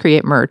helping us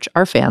create merch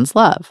our fans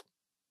love.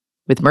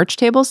 With Merch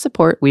Table's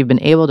support, we've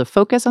been able to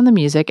focus on the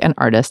music and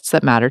artists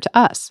that matter to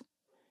us.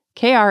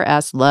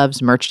 KRS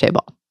loves Merch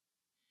Table.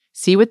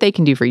 See what they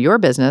can do for your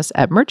business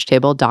at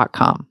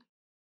merchtable.com.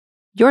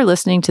 You're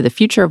listening to The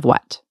Future of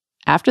What?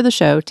 After the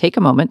show, take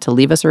a moment to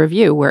leave us a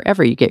review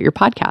wherever you get your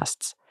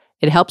podcasts.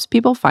 It helps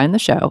people find the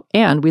show,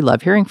 and we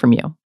love hearing from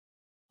you.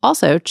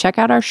 Also, check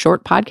out our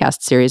short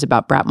podcast series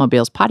about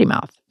Bratmobile's potty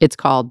mouth. It's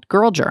called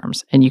Girl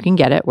Germs, and you can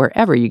get it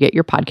wherever you get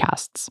your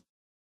podcasts.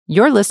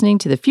 You're listening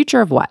to The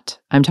Future of What?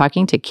 I'm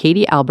talking to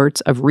Katie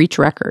Alberts of Reach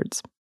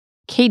Records.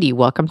 Katie,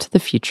 welcome to The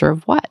Future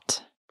of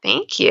What?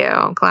 Thank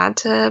you. Glad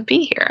to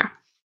be here.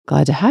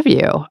 Glad to have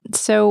you.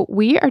 So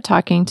we are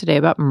talking today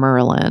about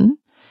Merlin.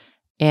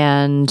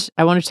 And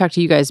I want to talk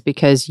to you guys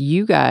because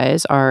you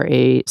guys are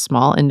a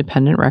small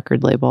independent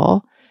record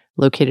label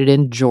located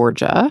in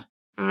Georgia.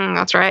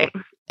 That's right.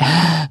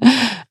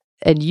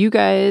 And you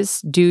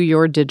guys do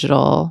your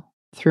digital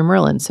through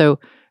Merlin. So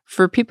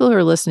for people who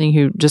are listening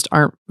who just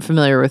aren't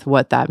familiar with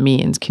what that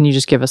means, can you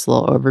just give us a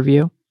little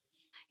overview?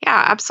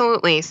 Yeah,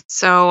 absolutely.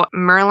 So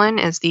Merlin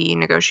is the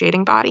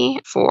negotiating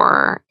body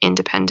for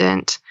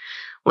independent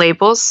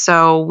labels.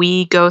 So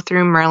we go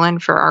through Merlin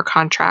for our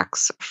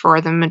contracts for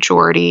the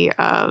majority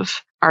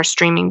of our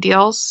streaming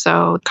deals.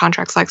 So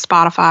contracts like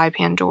Spotify,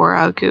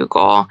 Pandora,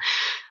 Google,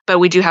 but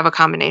we do have a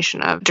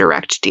combination of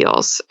direct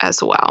deals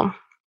as well.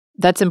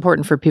 That's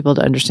important for people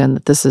to understand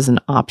that this is an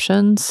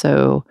option.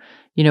 So,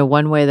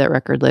 one way that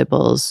record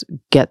labels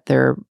get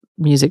their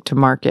music to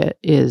market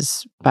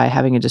is by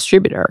having a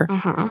distributor.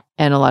 Mm-hmm.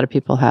 And a lot of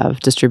people have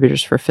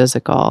distributors for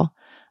physical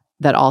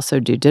that also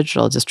do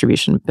digital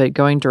distribution, but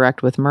going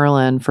direct with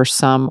Merlin for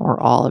some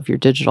or all of your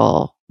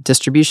digital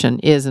distribution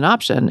is an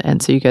option.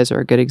 And so you guys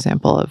are a good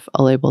example of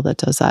a label that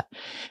does that.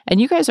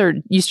 And you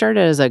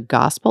started as a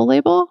gospel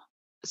label?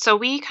 So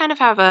we kind of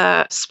have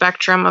a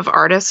spectrum of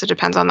artists. It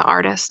depends on the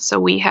artist. So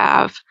we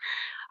have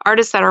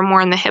artists that are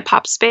more in the hip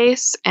hop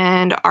space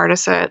and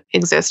artists that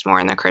exist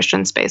more in the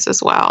Christian space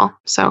as well.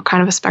 So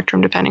kind of a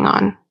spectrum depending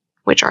on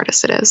which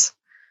artist it is.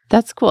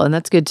 That's cool. And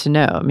that's good to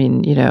know. I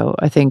mean,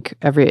 I think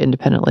every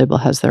independent label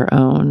has their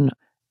own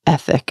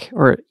ethic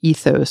or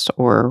ethos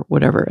or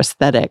whatever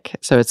aesthetic.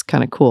 So it's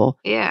kind of cool.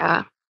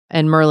 Yeah.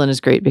 And Merlin is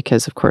great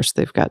because, of course,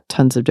 they've got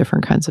tons of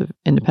different kinds of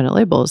independent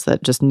labels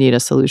that just need a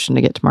solution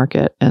to get to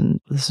market. And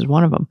this is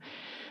one of them.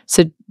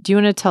 So do you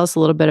want to tell us a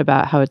little bit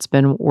about how it's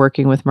been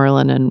working with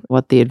Merlin and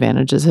what the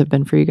advantages have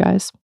been for you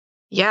guys?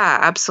 Yeah,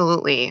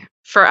 absolutely.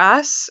 For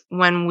us,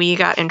 when we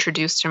got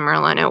introduced to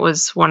Merlin, it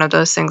was one of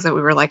those things that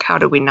we were like, how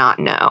did we not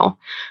know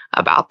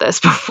about this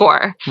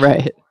before?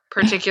 Right.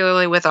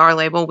 Particularly with our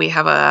label, we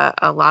have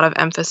a lot of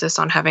emphasis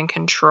on having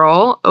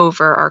control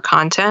over our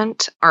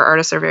content. Our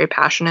artists are very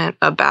passionate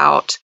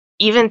about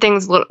even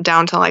things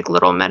down to like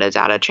little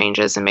metadata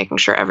changes and making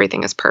sure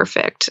everything is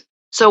perfect.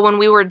 So when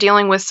we were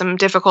dealing with some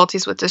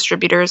difficulties with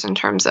distributors in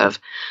terms of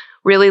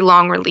really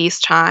long release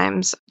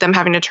times, them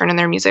having to turn in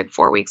their music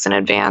 4 weeks in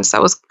advance,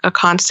 that was a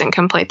constant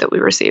complaint that we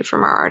received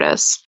from our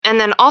artists. And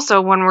then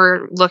also when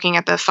we're looking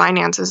at the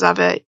finances of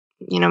it,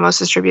 most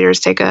distributors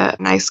take a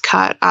nice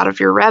cut out of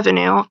your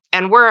revenue.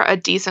 And we're a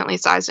decently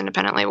sized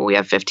independent label. We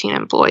have 15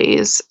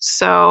 employees.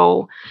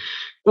 So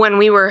when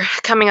we were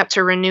coming up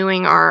to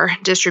renewing our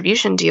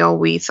distribution deal,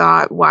 we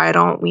thought, why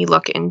don't we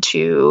look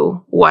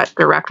into what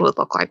direct would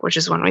look like, which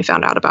is when we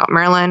found out about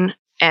Merlin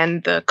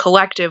and the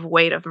collective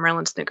weight of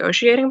Merlin's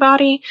negotiating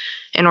body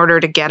in order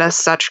to get us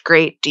such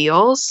great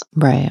deals.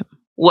 Right.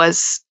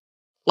 Was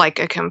like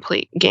a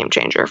complete game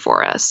changer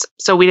for us.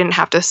 So we didn't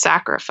have to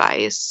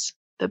sacrifice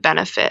the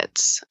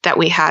benefits that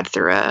we had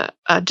through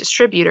a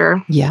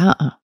distributor. Yeah.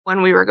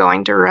 When we were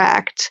going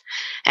direct.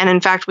 And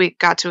in fact, we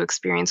got to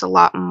experience a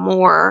lot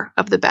more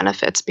of the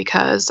benefits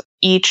because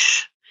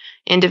each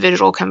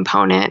individual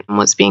component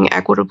was being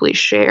equitably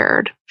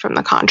shared from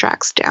the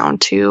contracts down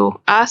to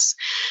us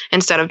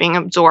instead of being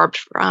absorbed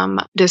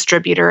from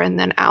distributor and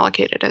then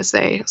allocated as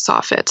they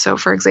saw fit. So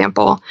for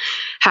example,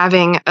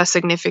 having a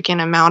significant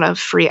amount of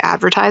free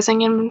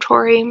advertising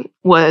inventory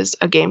was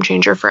a game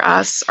changer for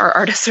us. Our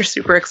artists are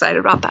super excited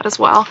about that as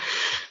well.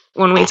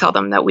 When we tell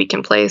them that we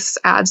can place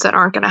ads that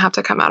aren't going to have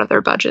to come out of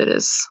their budget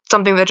is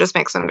something that just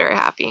makes them very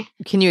happy.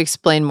 Can you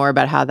explain more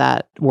about how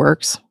that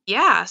works?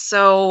 Yeah.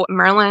 So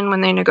Merlin,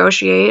 when they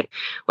negotiate,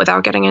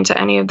 without getting into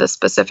any of the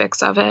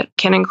specifics of it,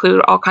 can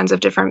include all kinds of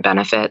different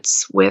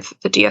benefits with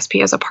the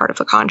DSP as a part of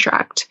the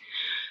contract.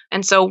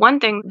 And so one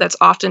thing that's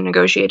often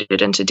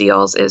negotiated into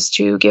deals is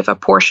to give a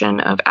portion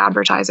of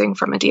advertising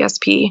from a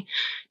DSP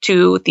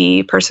to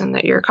the person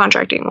that you're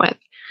contracting with.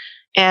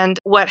 And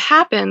what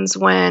happens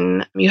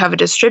when you have a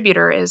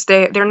distributor is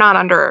they're not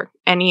under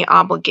any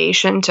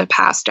obligation to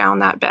pass down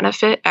that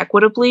benefit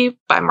equitably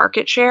by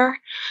market share.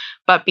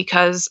 But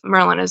because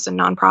Merlin is a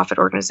nonprofit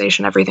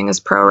organization, everything is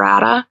pro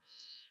rata.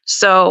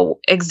 So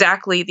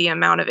exactly the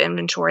amount of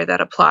inventory that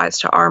applies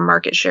to our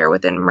market share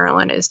within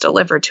Merlin is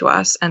delivered to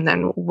us, and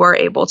then we're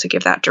able to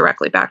give that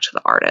directly back to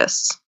the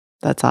artists.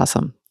 That's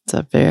awesome. It's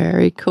a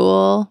very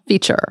cool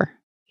feature.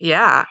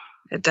 Yeah,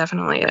 it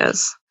definitely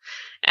is.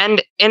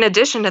 And in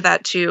addition to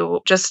that,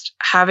 too, just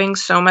having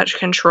so much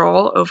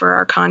control over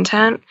our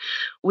content,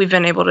 we've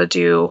been able to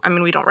do, I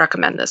mean, we don't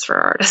recommend this for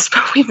artists,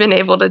 but we've been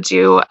able to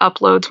do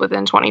uploads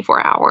within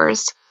 24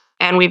 hours.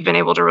 And we've been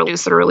able to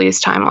reduce the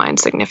release timeline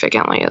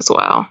significantly as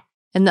well.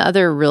 And the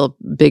other real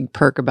big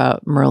perk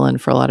about Merlin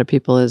for a lot of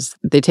people is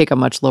they take a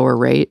much lower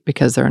rate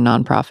because they're a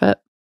nonprofit.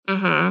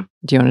 Mm-hmm.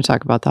 Do you want to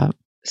talk about that?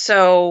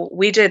 So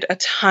we did a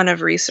ton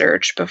of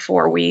research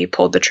before we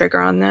pulled the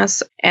trigger on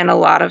this, and a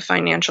lot of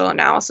financial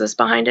analysis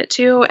behind it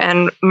too.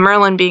 And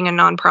Merlin being a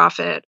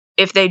nonprofit,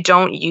 if they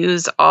don't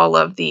use all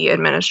of the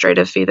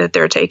administrative fee that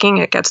they're taking,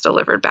 it gets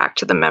delivered back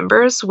to the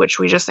members, which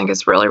we just think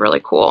is really,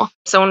 really cool.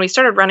 So when we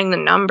started running the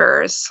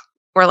numbers,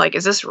 we're like,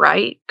 is this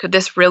right? Could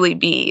this really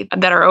be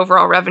that our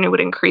overall revenue would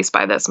increase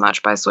by this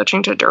much by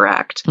switching to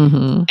direct?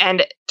 Mm-hmm.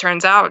 And it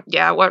turns out,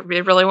 yeah, what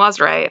it really was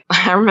right.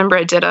 I remember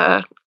I did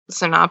a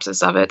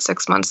synopsis of it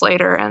 6 months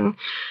later, and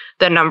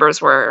the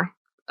numbers were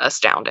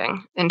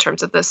astounding in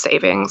terms of the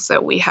savings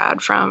that we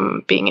had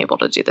from being able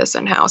to do this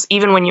in-house,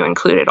 even when you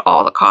included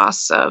all the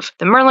costs of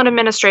the Merlin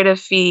administrative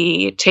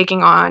fee,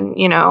 taking on,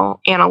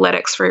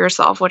 analytics for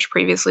yourself, which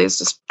previously is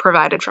just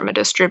provided from a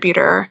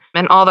distributor,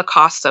 and all the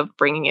costs of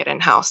bringing it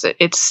in-house.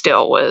 It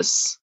still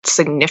was a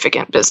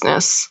significant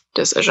business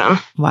decision.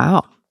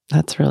 Wow.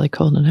 That's really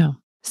cool to know.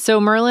 So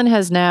Merlin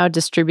has now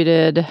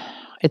distributed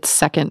its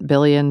second $1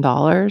 billion.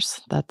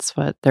 That's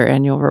what their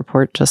annual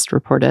report just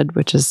reported,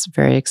 which is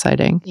very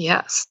exciting.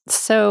 Yes.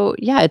 So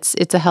yeah,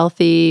 it's a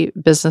healthy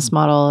business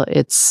model.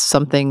 It's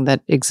something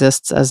that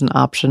exists as an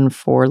option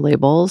for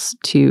labels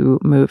to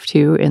move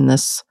to in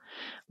this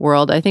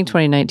world. I think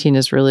 2019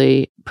 is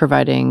really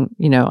providing,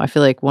 I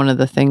feel like one of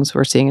the things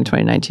we're seeing in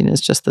 2019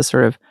 is just the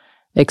sort of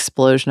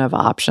explosion of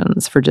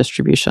options for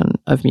distribution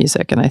of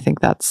music. And I think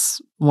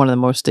that's one of the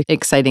most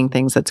exciting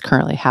things that's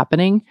currently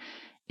happening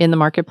in the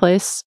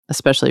marketplace,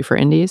 especially for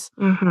indies.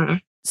 Mm-hmm.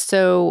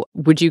 So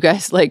would you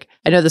guys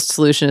I know the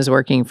solution is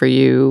working for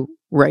you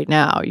right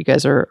now. You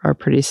guys are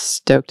pretty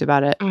stoked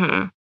about it.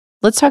 Mm-hmm.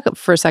 Let's talk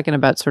for a second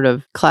about sort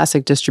of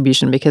classic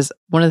distribution, because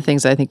one of the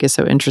things I think is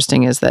so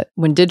interesting is that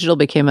when digital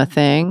became a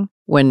thing,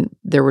 when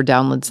there were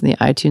downloads in the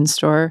iTunes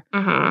store,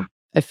 Mm-hmm.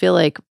 I feel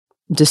like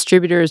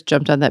distributors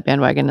jumped on that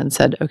bandwagon and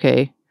said,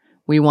 okay,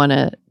 we want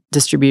to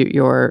distribute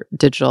your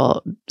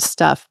digital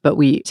stuff, but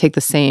we take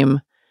the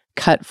same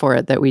cut for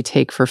it that we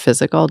take for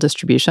physical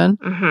distribution.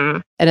 Mm-hmm.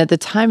 And at the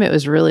time it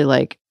was really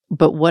like,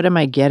 but what am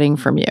I getting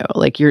from you?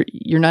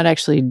 You're not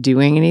actually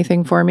doing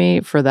anything for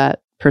me for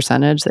that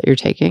percentage that you're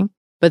taking.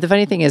 But the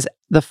funny thing is,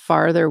 the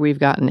farther we've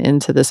gotten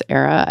into this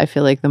era, I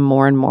feel like the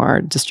more and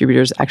more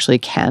distributors actually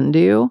can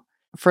do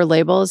for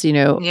labels,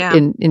 Yeah.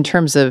 in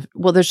terms of,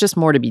 well, there's just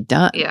more to be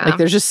done. Yeah.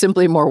 There's just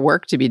simply more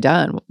work to be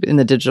done in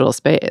the digital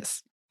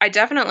space. I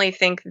definitely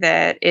think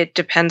that it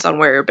depends on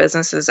where your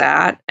business is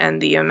at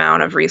and the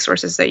amount of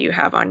resources that you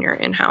have on your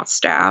in-house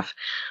staff.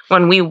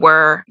 When we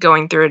were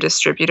going through a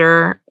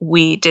distributor,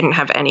 we didn't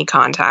have any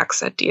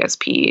contacts at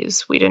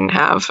DSPs. We didn't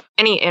have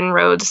any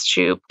inroads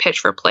to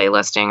pitch for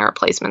playlisting or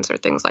placements or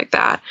things like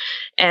that.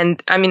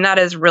 And I mean, that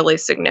is really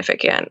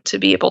significant to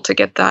be able to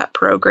get that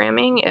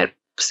programming. It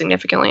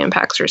significantly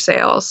impacts your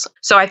sales.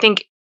 So I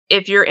think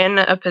if you're in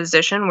a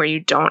position where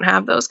you don't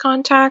have those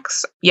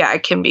contacts, yeah,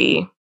 it can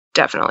be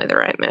definitely the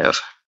right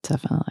move.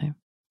 Definitely.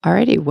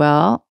 Alrighty.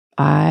 Well,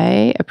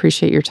 I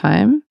appreciate your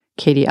time.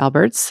 Katie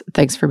Alberts,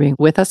 thanks for being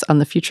with us on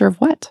The Future of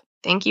What?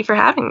 Thank you for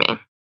having me.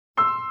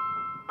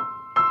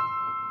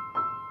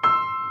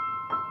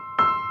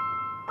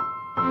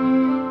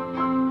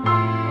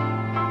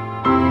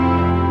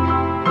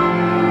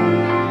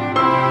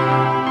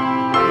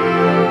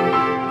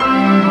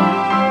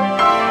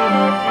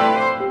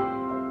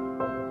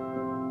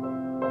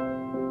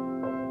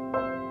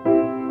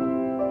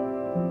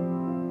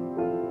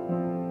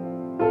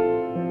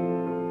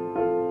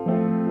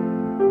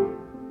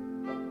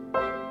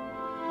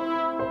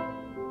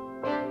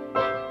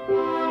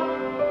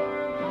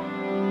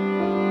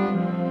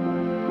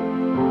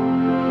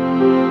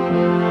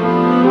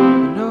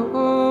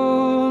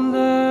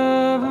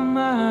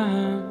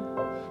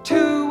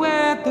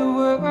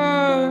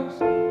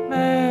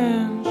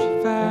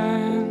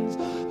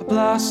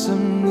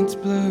 Blossom that's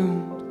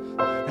bloomed,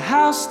 a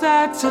house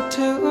that's a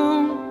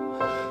tomb,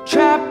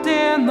 trapped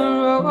in the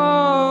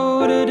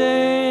roaded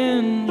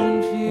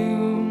engine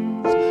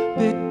fumes,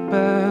 bit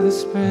by the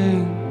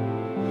spring,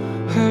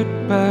 hurt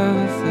by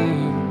the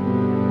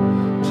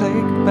thing,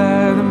 plagued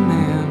by the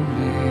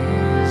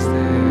memories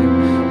that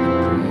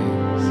it brings.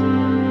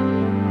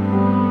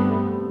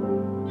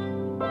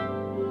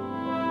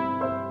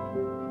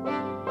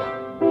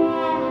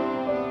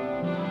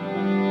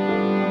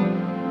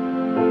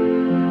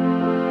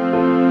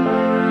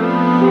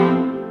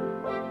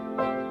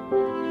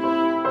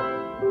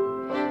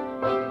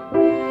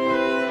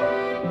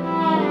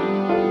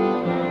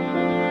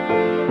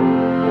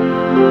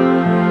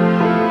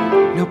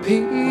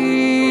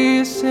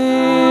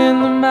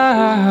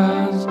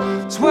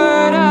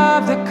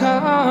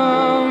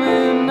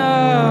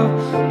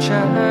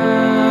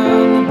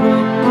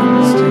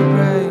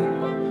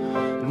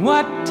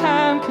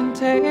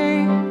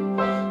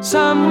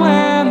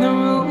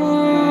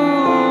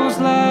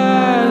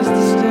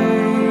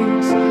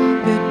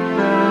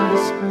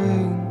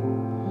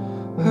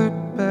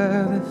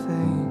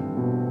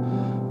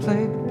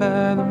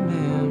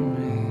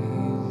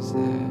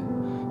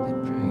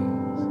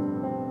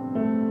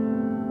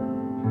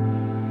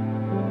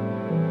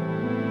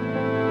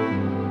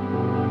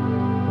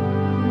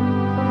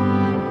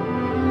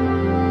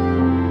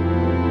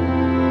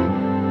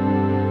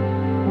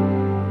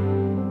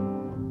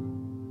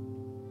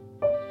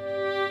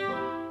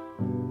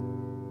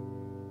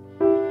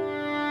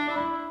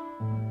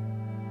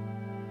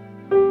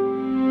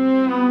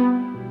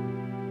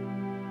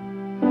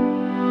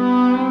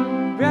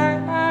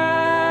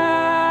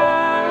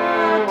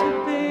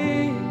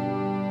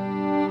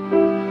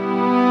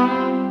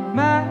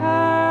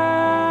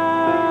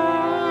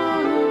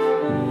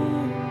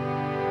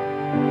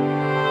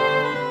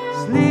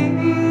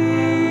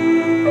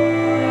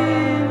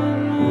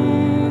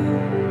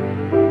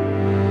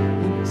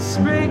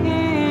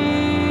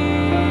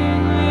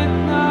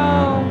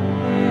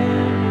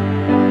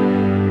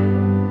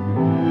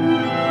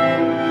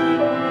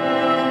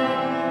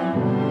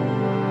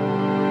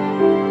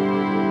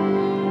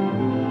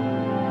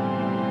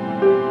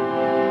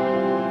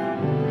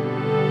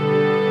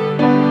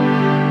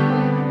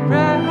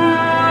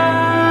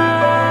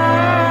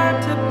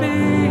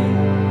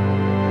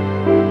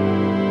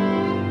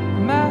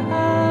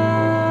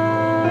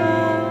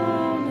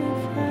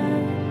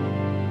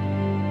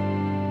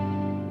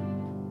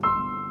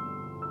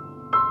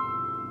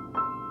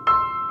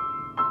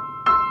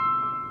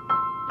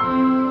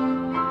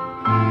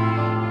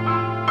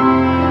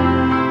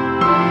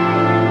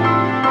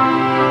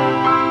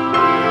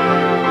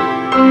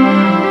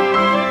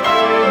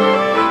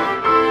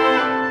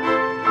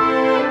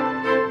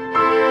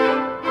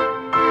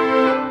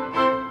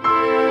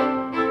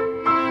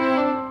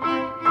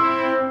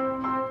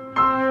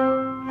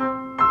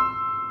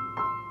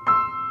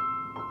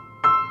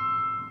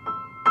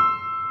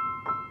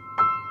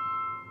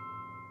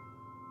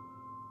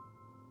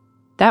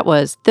 That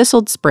was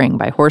Thistled Spring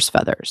by Horse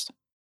Feathers.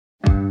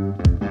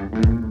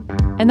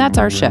 And that's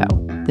our show.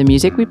 The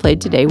music we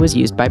played today was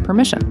used by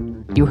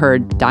permission. You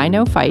heard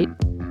Dino Fight,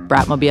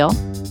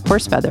 Bratmobile,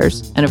 Horse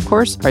Feathers, and of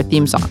course, our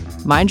theme song,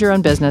 Mind Your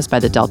Own Business by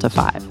the Delta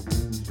 5.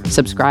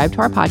 Subscribe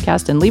to our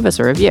podcast and leave us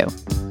a review.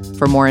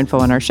 For more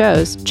info on our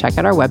shows, check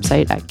out our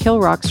website at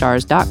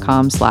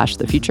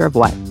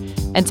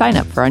killrockstars.com/thefutureofwhat and sign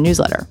up for our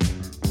newsletter.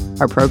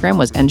 Our program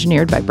was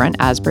engineered by Brent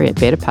Asbury at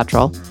Beta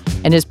Petrol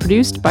and is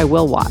produced by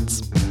Will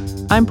Watts.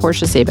 I'm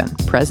Portia Sabin,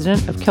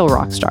 president of Kill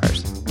Rock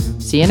Stars.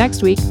 See you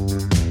next week.